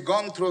 He has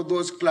gone through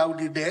those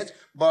cloudy days,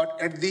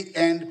 but at the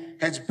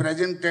end has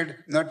presented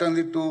not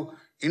only to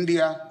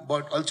India,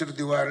 but also to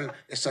the world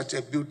as such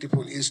a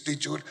beautiful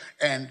institute.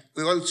 And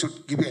we all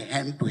should give a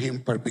hand to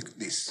him for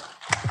this.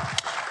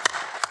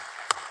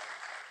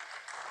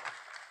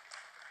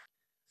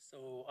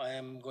 So I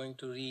am going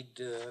to read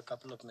a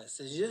couple of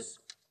messages.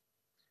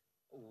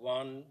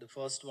 The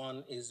first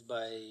one is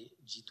by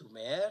Jitu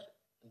Mayer,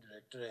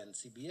 Director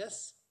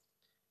NCBS.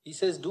 He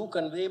says, do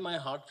convey my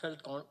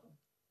heartfelt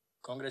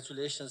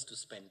congratulations to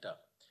Spenta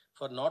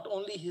for not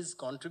only his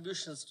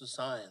contributions to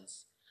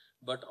science,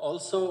 but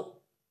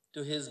also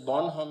to his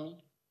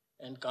bonhomie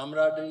and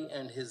camaraderie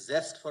and his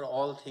zest for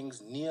all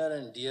things near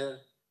and dear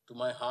to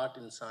my heart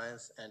in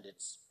science and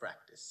its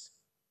practice.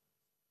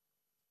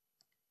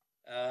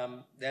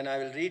 Then I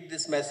will read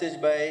this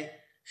message by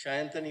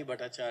Shayantani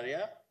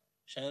Bhattacharya.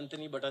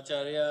 Shayantani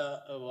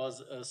Bhattacharya was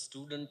a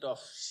student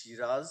of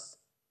Shiraz,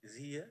 is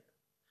he here?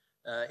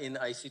 In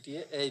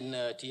ICTS, in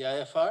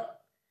TIFR,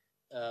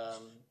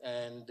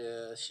 and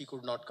she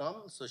could not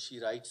come, so she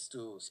writes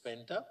to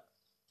Spenta.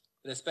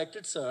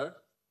 Respected sir,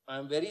 I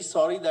am very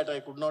sorry that I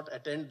could not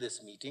attend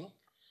this meeting.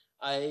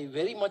 I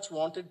very much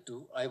wanted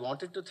to. I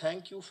wanted to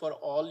thank you for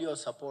all your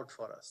support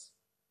for us.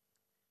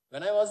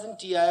 When I was in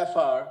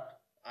TIFR,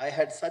 I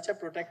had such a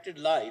protected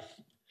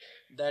life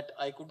that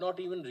I could not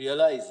even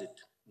realize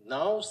it.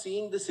 Now,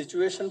 seeing the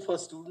situation for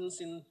students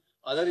in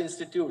other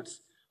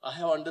institutes, I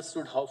have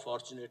understood how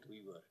fortunate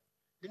we were.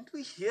 Didn't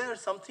we hear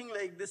something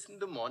like this in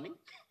the morning?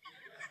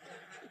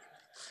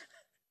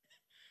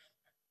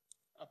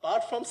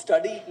 Apart from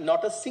study,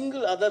 not a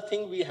single other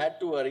thing we had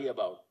to worry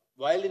about.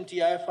 While in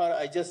TIFR,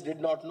 I just did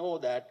not know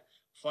that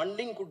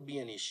funding could be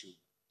an issue.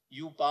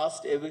 You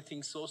passed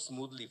everything so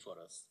smoothly for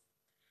us.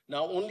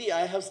 Now only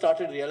I have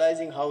started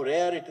realizing how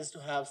rare it is to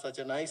have such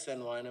a nice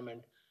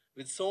environment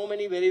with so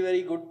many very,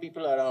 very good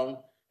people around,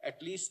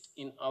 at least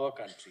in our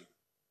country.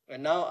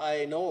 And now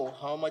I know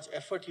how much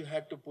effort you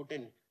had to put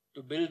in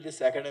to build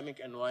this academic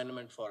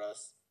environment for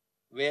us,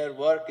 where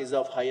work is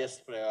of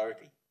highest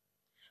priority.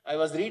 I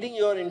was reading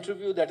your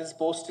interview that is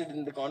posted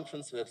in the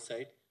conference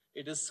website.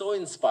 It is so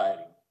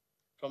inspiring.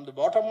 From the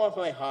bottom of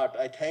my heart,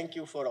 I thank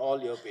you for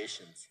all your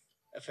patience,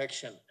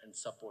 affection, and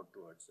support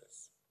towards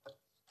us.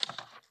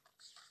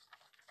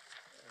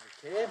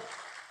 Okay.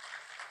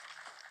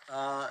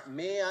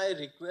 May I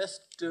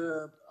request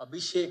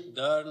Abhishek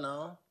Dar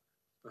now,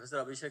 Professor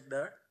Abhishek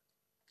Dar,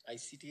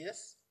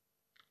 ICTS.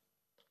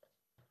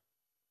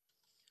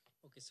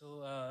 Okay,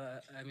 so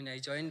I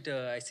joined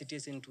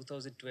ICTS in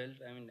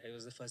 2012. I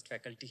was the first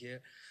faculty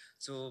here.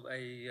 So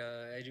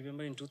I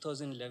remember in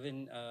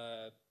 2011,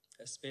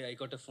 I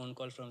got a phone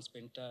call from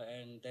Spenta,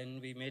 and then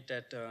we met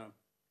at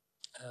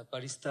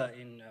Parista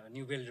in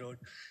New Bell Road,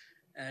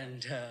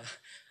 and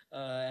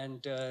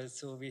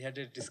so we had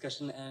a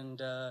discussion,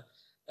 and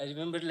I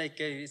remember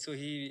so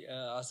he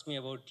asked me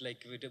about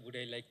would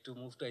I like to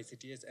move to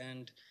ICTS,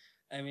 and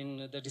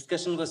the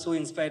discussion was so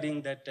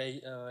inspiring that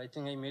I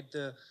think I made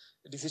the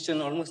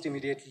decision almost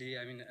immediately.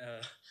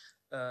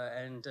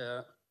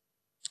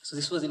 So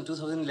this was in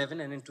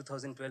 2011, and in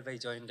 2012 I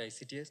joined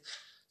ICTS.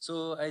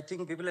 So I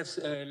think people have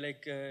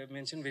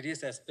mentioned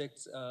various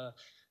aspects,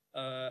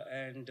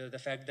 and the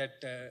fact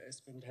that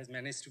Spenta has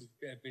managed to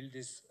build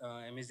this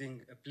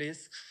amazing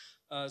place.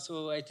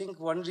 So I think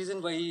one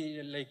reason why,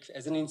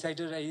 as an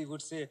insider, I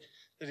would say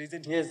the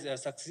reason he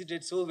has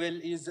succeeded so well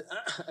is,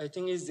 I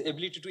think, his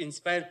ability to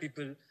inspire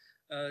people,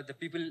 the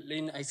people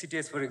in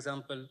ICTS, for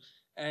example,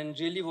 and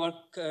really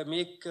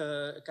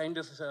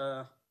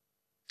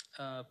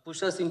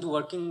push us into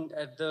working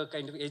at the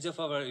kind of edge of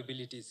our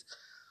abilities.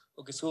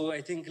 Okay, so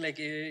I think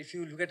if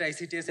you look at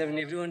ICTS,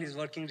 everyone is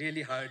working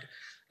really hard,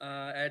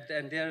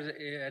 and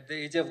they're at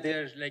the edge of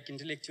their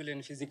intellectual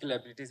and physical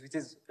abilities, which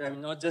is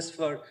not just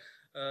for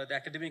the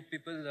academic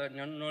people,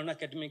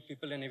 non-academic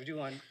people, and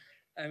everyone.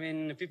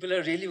 People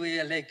are really we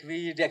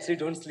actually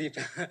don't sleep.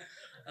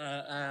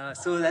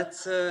 So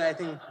that's, I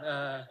think,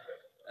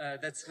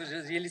 that's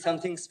really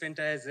something Spenta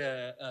has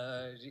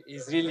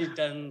is really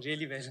done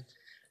really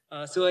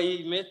well. So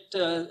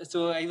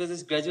I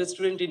was a graduate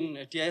student in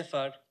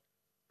TIFR,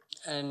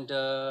 and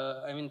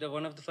I mean,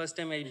 one of the first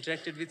time I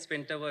interacted with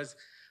Spenta was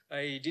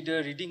I did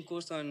a reading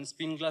course on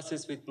spin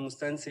glasses with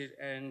Mustansir,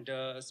 and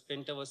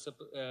Spenta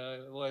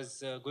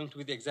was going to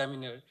be the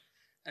examiner.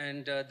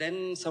 And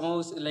then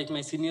somehow, like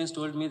my seniors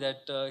told me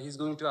that he's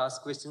going to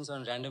ask questions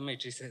on random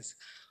matrices.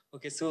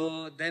 Okay,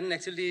 so then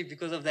actually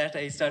because of that,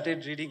 I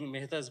started reading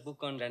Mehta's book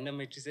on random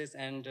matrices,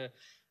 and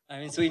I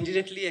mean, so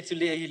indirectly,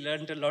 actually, I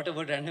learned a lot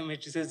about random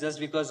matrices just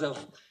because of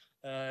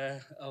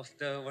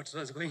what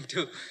was going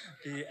to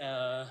be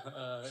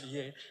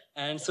yeah.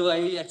 And so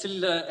I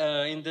actually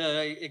in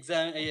the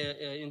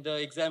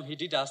exam he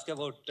did ask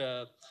about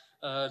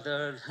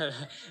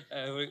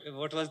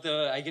what was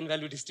the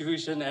eigenvalue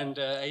distribution, and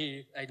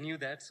I knew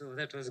that, so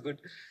that was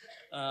good.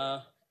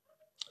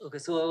 Okay,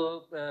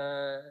 so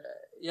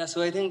yeah,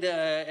 so I think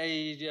that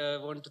I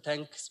want to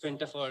thank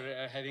Spenta for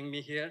having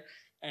me here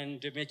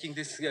and making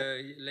this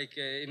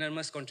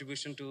enormous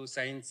contribution to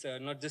science,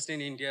 not just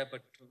in India,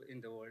 but in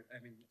the world. I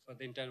mean, for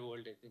the entire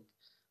world, I think.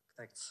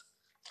 Thanks.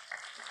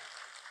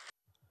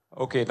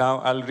 Okay, now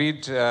I'll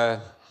read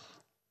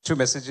two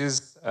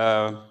messages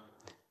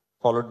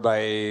followed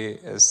by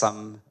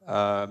some,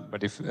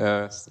 but if,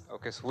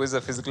 okay, so who is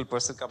the physical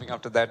person coming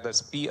after that?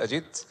 That's P.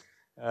 Ajit.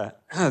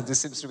 This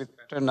seems to be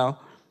better now.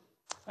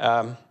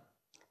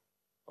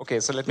 Okay,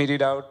 so let me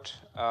read out.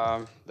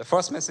 The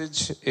first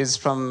message is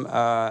from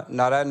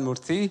Narayan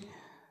Murthy,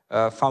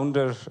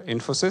 founder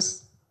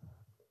Infosys.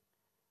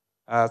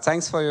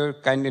 Thanks for your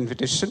kind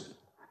invitation.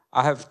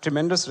 I have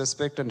tremendous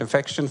respect and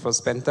affection for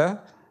Spenta.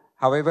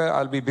 However,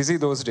 I'll be busy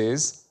those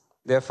days.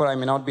 Therefore, I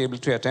may not be able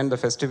to attend the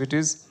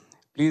festivities.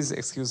 Please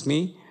excuse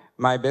me.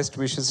 My best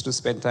wishes to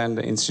Spenta and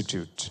the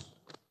Institute.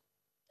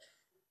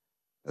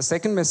 The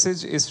second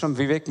message is from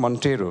Vivek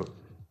Montero.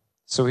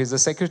 So he's the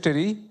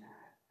secretary,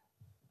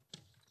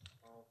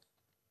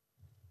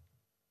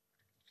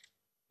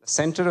 the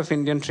Center of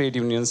Indian Trade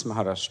Unions,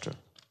 Maharashtra.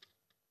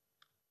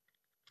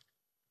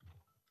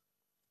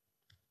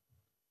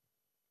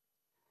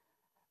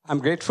 I'm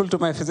grateful to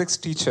my physics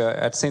teacher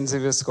at St.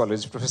 Xavier's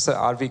College, Professor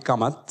R.V.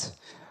 Kamath,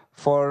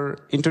 for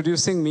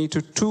introducing me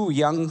to two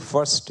young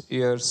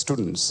first-year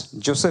students,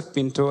 Joseph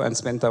Pinto and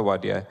Spenta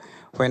Wadia,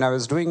 when I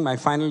was doing my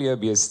final year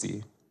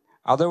BSc.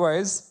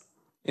 Otherwise,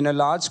 in a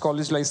large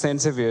college like St.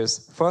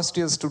 Xavier's,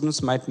 first-year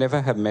students might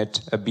never have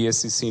met a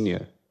BSc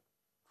senior.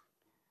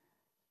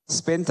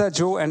 Spenta,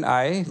 Joe, and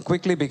I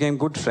quickly became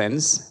good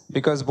friends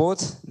because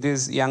both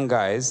these young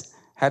guys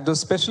had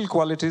those special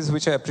qualities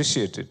which I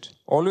appreciated,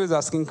 always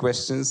asking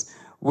questions,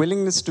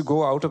 willingness to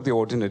go out of the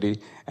ordinary,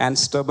 and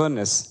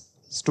stubbornness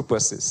to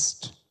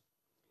persist.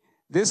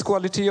 This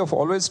quality of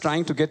always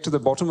trying to get to the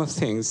bottom of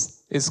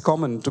things is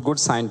common to good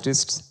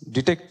scientists,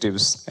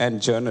 detectives,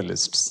 and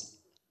journalists.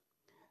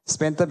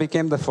 Spenta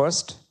became the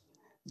first,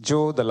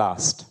 Joe the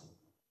last.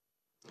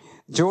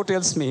 Joe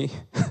tells me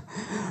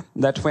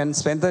that when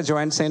Spenta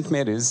joined St.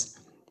 Mary's,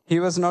 he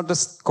was not the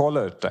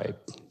scholar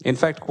type. In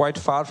fact, quite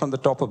far from the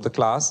top of the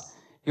class,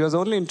 he was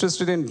only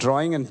interested in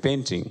drawing and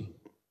painting.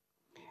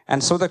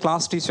 And so the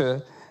class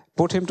teacher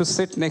put him to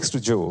sit next to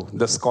Joe,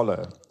 the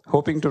scholar,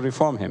 hoping to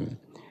reform him,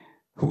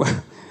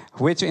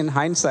 which in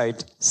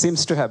hindsight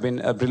seems to have been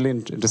a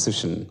brilliant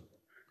decision.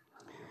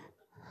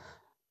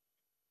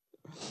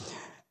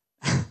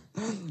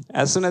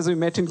 As soon as we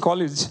met in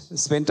college,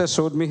 Spenta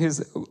showed me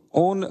his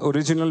own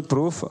original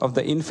proof of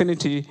the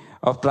infinity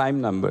of prime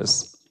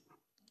numbers.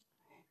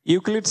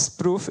 Euclid's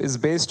proof is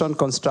based on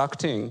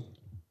constructing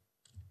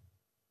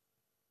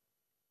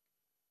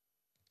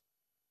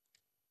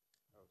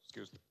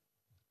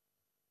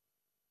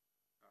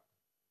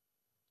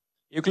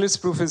Euclid's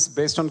proof is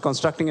based on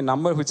constructing a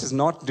number which is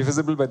not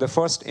divisible by the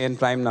first n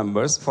prime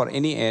numbers for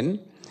any n,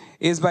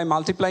 is by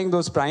multiplying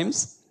those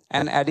primes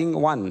and adding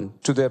 1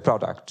 to their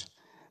product.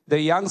 The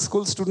young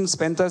school student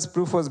Spenta's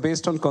proof was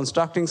based on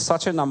constructing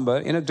such a number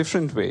in a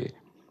different way,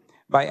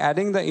 by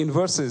adding the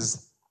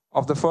inverses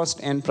of the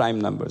first n prime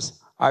numbers.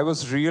 I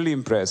was really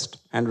impressed,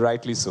 and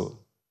rightly so.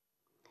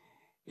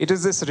 It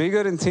is this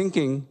rigor in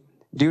thinking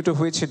due to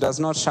which he does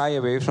not shy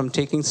away from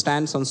taking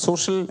stands on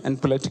social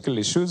and political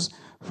issues.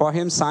 For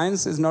him,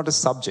 science is not a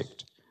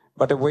subject,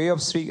 but a way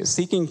of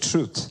seeking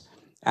truth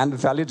and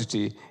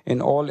validity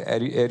in all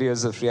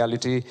areas of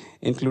reality,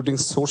 including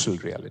social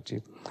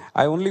reality.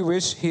 I only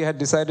wish he had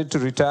decided to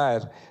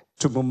retire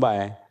to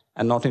Mumbai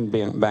and not in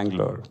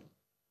Bangalore.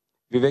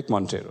 Vivek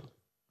Montero.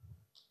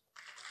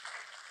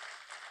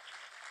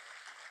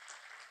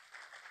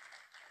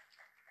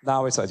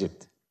 Now it's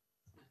Ajit.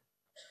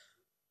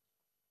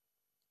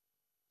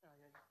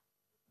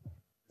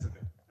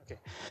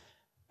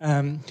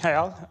 Hi,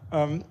 all.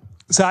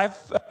 So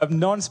I've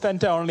known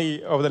Spenta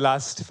only over the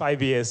last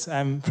 5 years.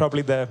 I'm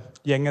probably the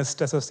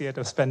youngest associate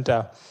of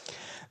Spenta.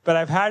 But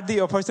I've had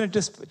the opportunity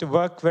to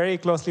work very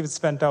closely with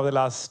Spenta over the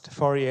last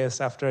 4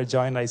 years after I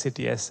joined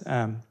ICTS.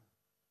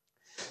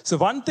 So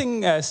one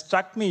thing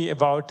struck me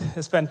about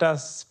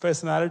Spenta's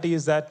personality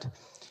is that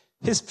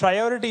his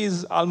priority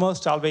is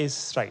almost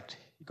always right.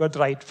 He got the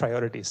right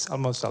priorities,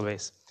 almost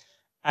always.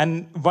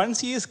 And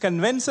once he is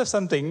convinced of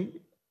something,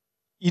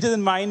 he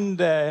doesn't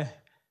mind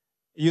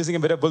using a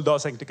bit of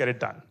bulldozing to get it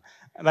done.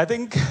 And I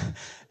think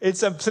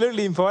it's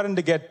absolutely important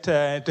to get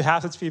to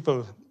have such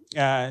people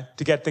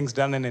to get things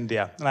done in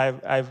India. And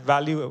I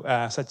value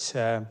such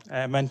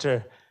a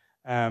mentor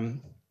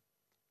around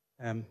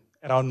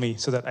me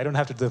so that I don't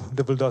have to do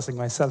the bulldozing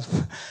myself.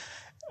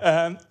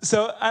 I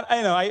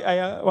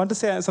want to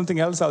say something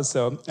else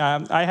also.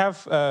 I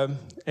have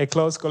a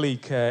close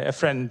colleague, a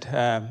friend,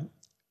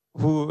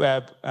 who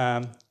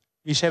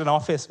we shared an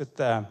office with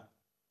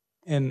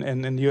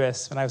in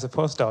US when I was a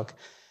postdoc.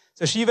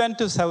 So she went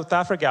to South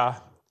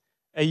Africa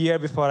a year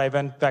before I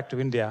went back to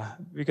India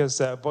because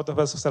both of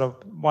us sort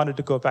of wanted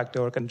to go back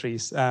to our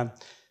countries.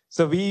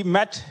 So we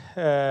met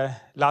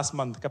last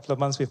month, a couple of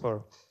months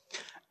before,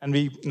 and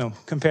we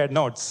compared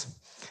notes.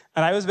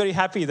 And I was very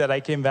happy that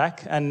I came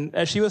back, and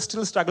she was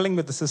still struggling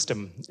with the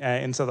system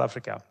in South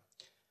Africa.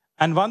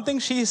 And one thing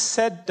she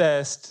said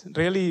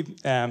really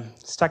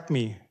struck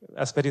me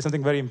as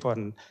something very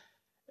important.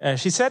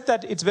 She said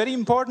that it's very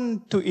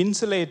important to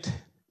insulate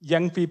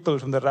young people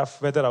from the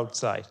rough weather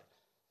outside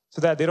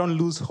so that they don't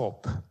lose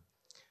hope.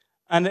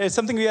 And it's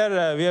something we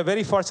are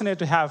very fortunate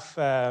to have,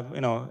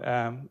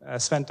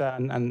 Spenta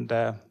and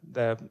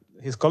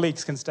his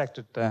colleagues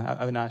constructed,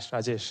 Avinash,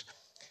 Rajesh,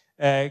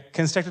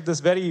 constructed this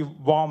very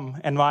warm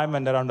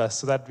environment around us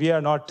so that we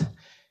are not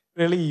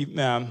really,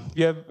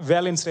 we are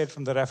well insulated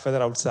from the rough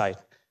weather outside.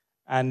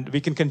 And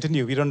we can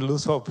continue, we don't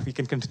lose hope, we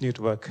can continue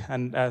to work.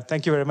 And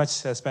thank you very much,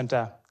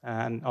 Spenta,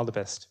 and all the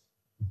best.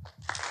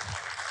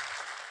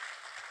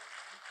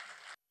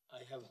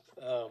 I have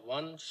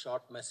one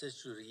short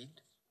message to read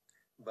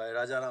by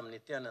Rajaram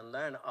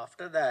Nityananda, and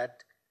after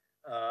that,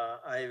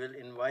 I will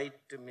invite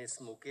Ms.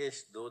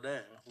 Mukesh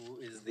Dodan, who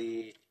is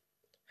the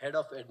head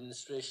of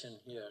administration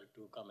here,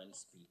 to come and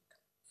speak.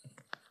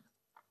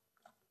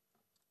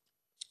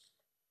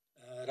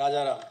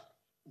 Rajaram,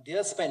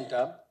 dear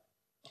Spenta,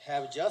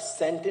 have just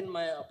sent in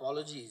my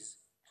apologies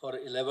for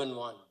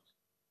 11-1.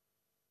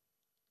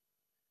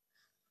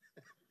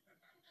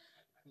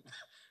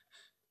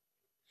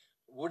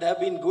 Would have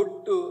been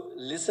good to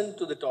listen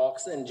to the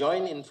talks and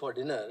join in for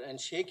dinner and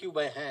shake you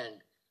by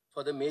hand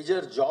for the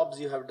major jobs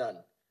you have done,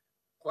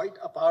 quite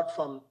apart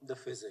from the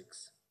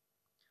physics.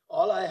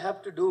 All I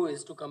have to do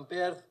is to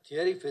compare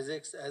theory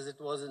physics as it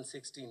was in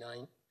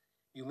 '69.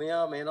 You may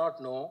or may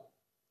not know,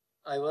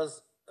 I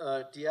was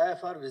a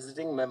TIFR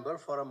visiting member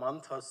for a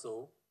month or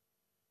so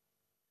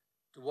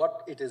to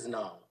what it is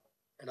now.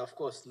 And of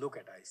course, look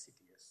at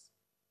ICTS.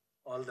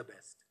 All the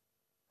best.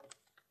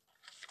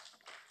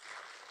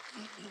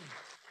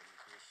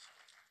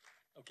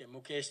 Okay,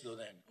 Mukesh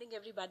Dodan. Good evening,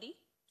 everybody.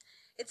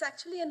 It's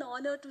actually an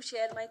honor to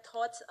share my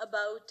thoughts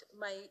about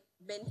my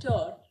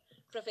mentor,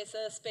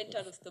 Professor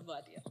Spenta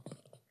Rustabhadia.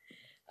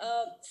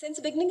 Since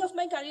the beginning of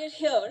my career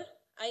here,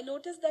 I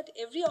noticed that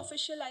every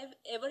official I've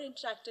ever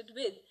interacted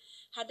with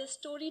had a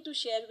story to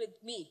share with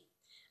me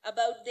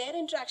about their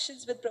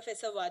interactions with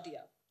Professor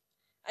Vadia.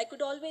 I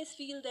could always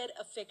feel their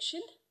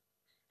affection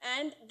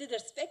and the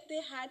respect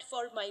they had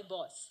for my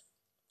boss.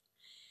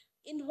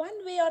 In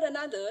one way or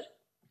another,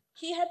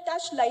 he had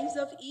touched lives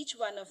of each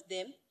one of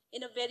them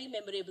in a very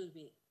memorable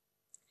way.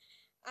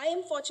 I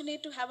am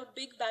fortunate to have a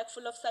big bag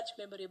full of such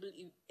memorable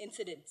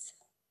incidents.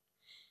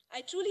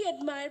 I truly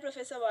admire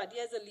Professor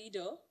Vadia as a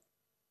leader.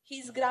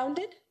 He's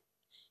grounded,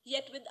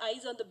 yet with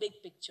eyes on the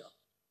big picture.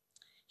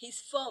 He's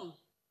firm,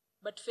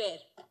 but fair.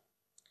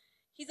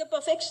 He's a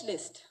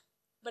perfectionist,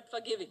 but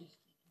forgiving.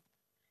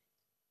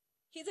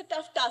 He's a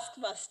tough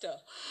taskmaster,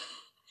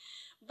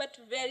 but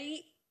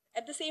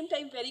at the same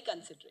time, very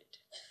considerate.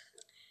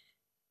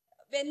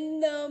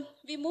 When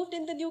we moved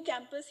in the new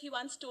campus, he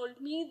once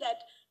told me that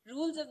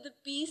rules of the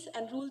peace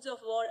and rules of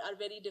war are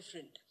very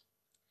different.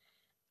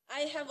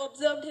 I have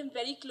observed him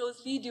very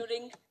closely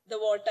during the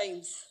war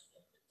times.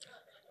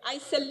 I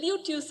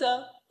salute you,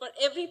 sir, for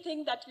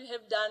everything that you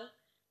have done,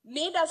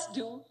 made us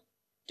do,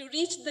 to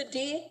reach the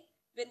day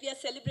when we are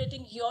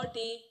celebrating your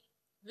day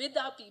with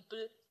our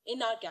people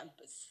in our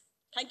campus.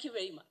 Thank you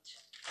very much.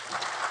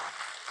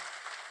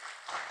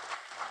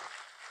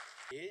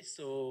 Okay,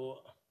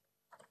 so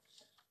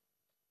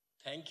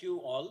thank you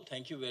all.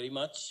 Thank you very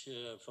much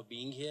for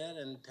being here,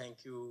 and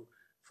thank you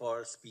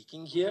for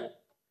speaking here.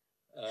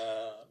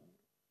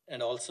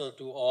 And also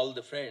to all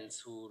the friends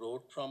who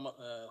wrote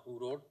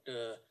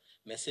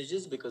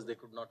messages because they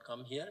could not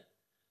come here.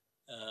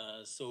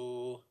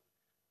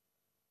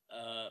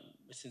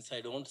 Since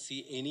I don't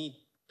see any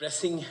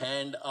pressing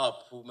hand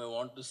up who may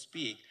want to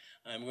speak,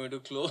 I'm going to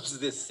close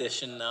this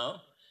session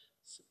now.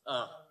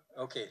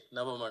 Okay,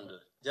 Navamandal,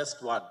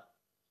 just one.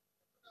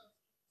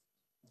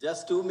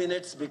 Just 2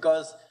 minutes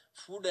because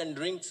food and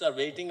drinks are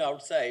waiting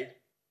outside,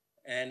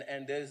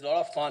 and there is a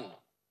lot of fun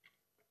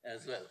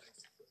as well.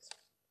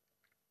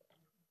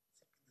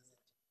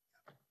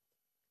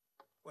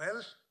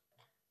 Well,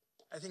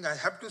 I think I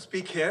have to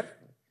speak here.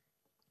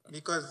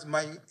 because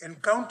my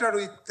encounter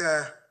with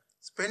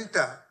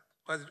Spenta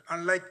was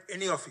unlike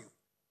any of you.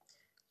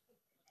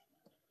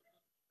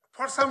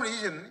 For some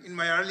reason, in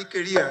my early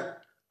career,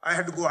 I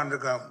had to go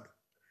underground.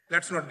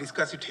 Let's not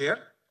discuss it here.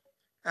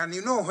 And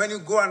you know, when you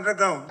go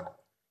underground,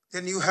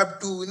 then you have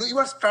to, you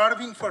are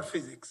starving for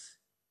physics.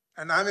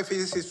 And I'm a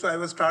physicist, so I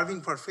was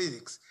starving for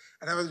physics.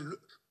 And I was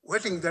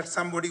waiting that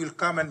somebody will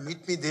come and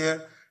meet me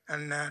there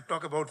and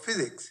talk about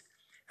physics.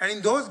 And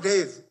in those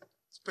days,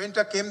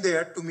 Spenta came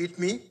there to meet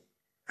me.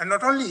 And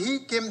not only he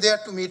came there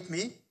to meet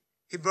me,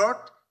 he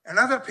brought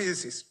another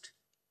physicist,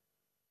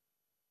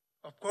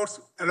 of course,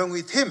 along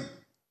with him.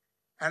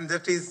 And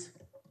that is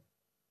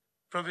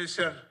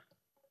Professor,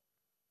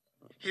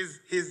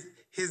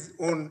 his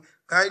own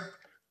guide,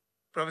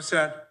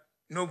 Professor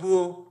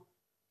Nobuo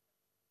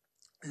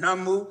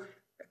Nambu,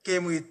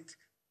 came with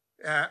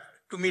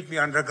to meet me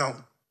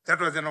underground. That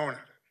was an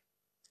honor.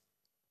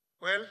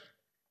 Well,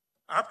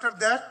 after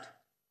that,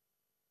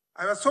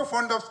 I was so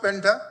fond of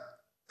Spenta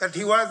that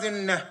he was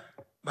in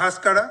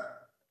Bhaskara,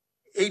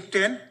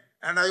 810,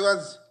 and I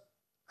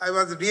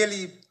was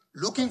really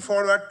looking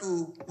forward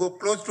to go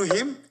close to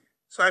him.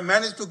 So I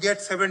managed to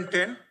get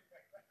 710,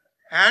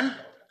 and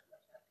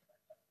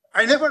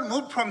I never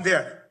moved from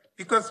there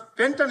because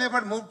Spenta never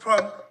moved from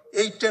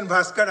 810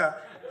 Bhaskara.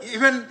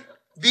 Even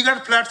bigger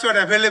flats were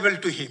available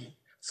to him.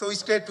 So we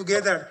stayed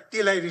together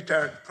till I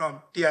retired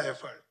from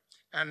TIFR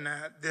and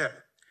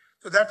there.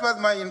 So that was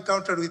my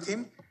encounter with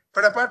him.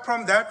 But apart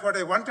from that, what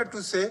I wanted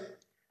to say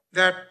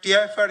that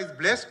TIFR is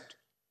blessed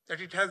that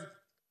it has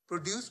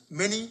produced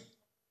many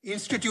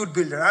institute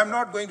builders. I'm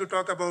not going to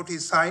talk about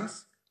his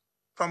science,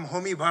 from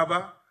Homi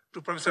Bhabha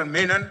to Professor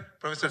Menon.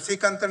 Professor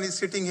Sikantan is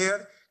sitting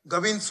here,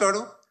 Govind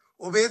Swarup,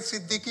 Obed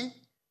Siddiqui.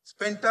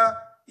 Spenta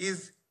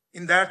is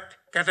in that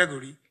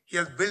category. He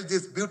has built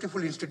this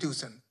beautiful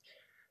institution.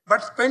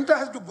 But Spenta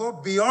has to go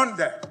beyond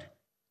that.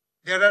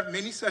 There are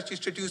many such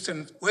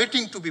institutions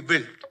waiting to be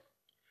built.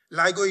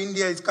 LIGO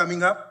India is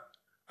coming up.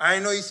 I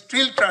know is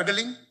still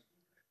struggling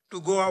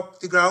to go off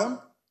the ground.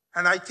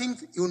 And I think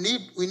we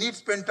need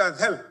Spenta's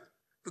help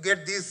to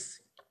get this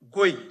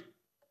going.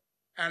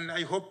 And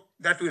I hope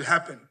that will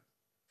happen.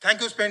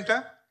 Thank you,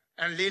 Spenta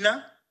and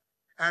Lena.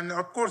 And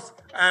of course,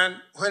 and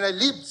when I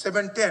leave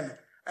 710,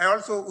 I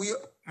also,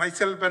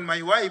 myself and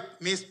my wife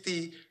missed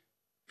the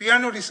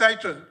piano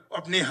recital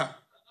of Neha.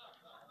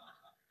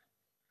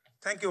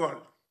 Thank you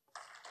all.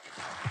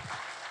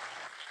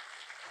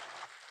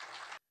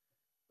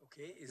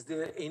 Okay, is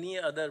there any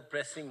other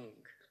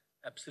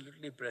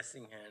absolutely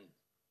pressing hand?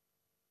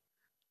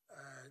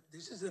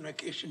 This is an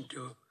occasion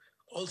to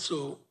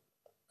also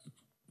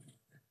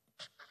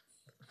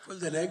pull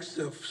the legs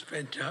of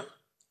Spenta.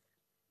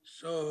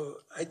 So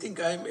I think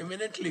I'm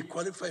eminently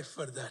qualified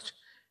for that.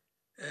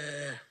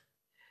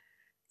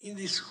 In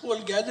this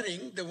whole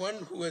gathering, the one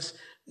who has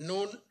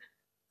known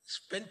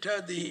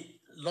Spenta the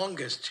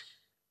longest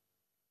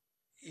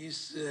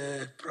is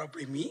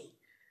probably me,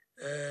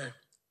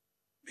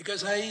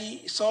 because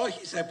I saw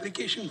his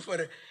application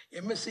for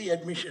MSc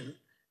admission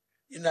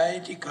in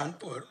IIT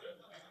Kanpur.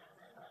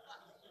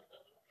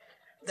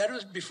 That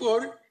was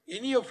before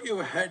any of you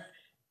had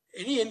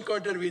any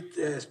encounter with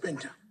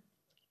Spenta.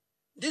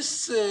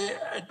 This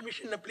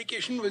admission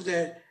application was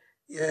a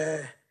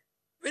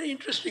very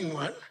interesting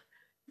one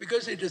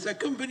because it is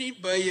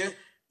accompanied by a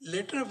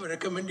letter of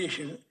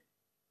recommendation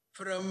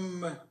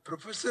from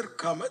Professor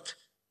Kamath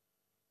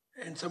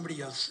and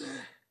somebody else.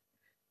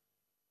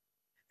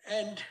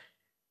 And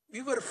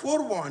we were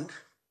forewarned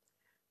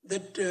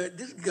that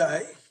this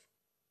guy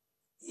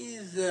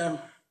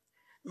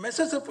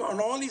messes up on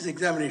all his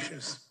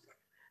examinations.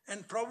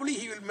 And probably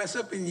he will mess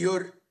up in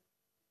your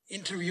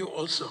interview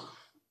also.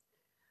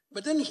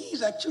 But then he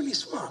is actually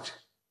smart.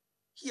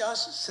 He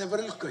asked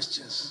several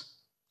questions.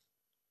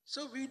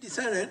 So we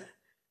decided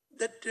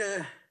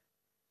that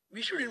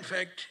we should in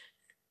fact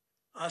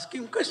ask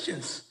him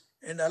questions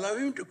and allow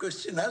him to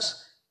question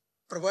us,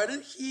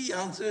 provided he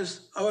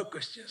answers our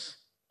questions.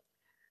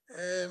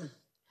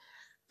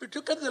 But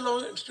to cut the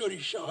long story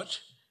short,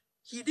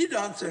 he did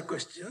answer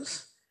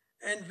questions,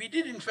 and we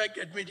did in fact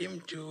admit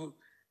him to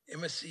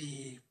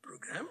MSc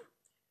program.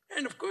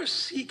 And of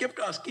course, he kept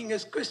asking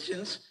us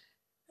questions,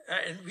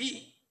 and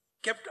we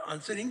kept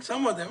answering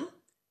some of them,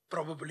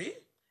 probably.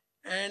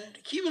 And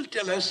he will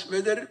tell us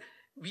whether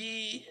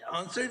we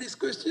answered his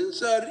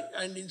questions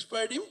and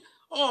inspired him,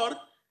 or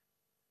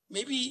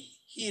maybe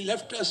he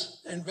left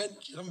us and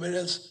went somewhere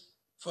else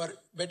for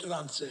better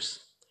answers.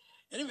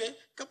 Anyway,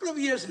 a couple of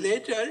years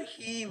later,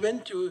 he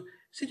went to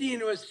City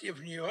University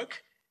of New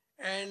York,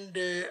 and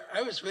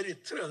I was very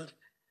thrilled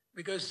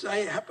because I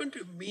happened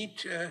to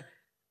meet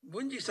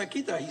Bunji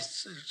Sakita,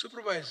 his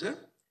supervisor,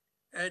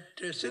 at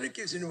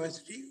Syracuse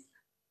University.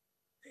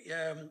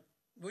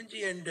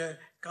 Bunji and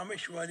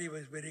Kameshwari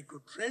were very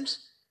good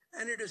friends,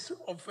 and it is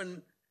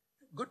often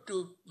good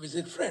to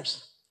visit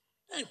friends.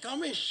 And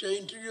Kamesh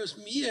introduced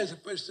me as a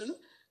person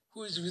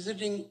who is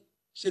visiting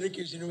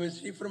Syracuse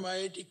University from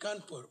IIT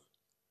Kanpur.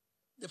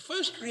 The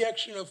first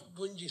reaction of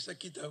Bunji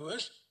Sakita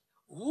was,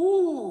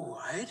 "Ooh,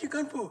 IIT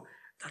Kanpur,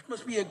 that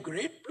must be a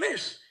great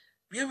place.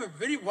 We have a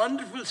very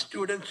wonderful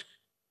student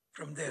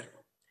from there.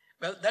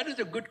 Well, that is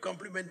a good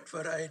compliment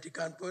for IIT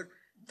Kanpur.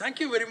 Thank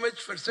you very much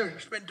for Sir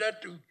Spenta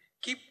to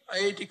keep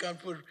IIT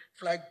Kanpur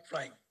flag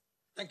flying.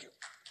 Thank you.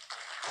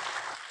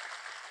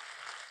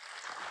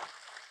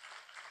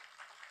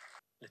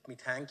 Let me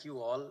thank you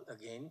all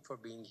again for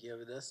being here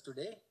with us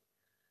today.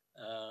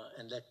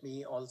 And let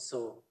me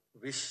also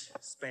wish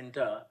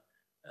Spenta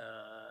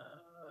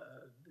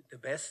the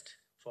best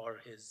for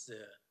his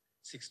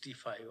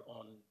 65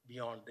 on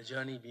beyond, the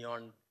journey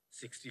beyond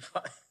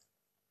 65.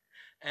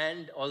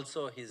 And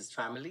also his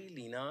family,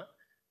 Leena,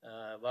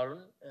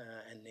 Varun,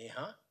 and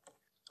Neha.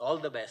 All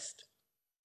the best.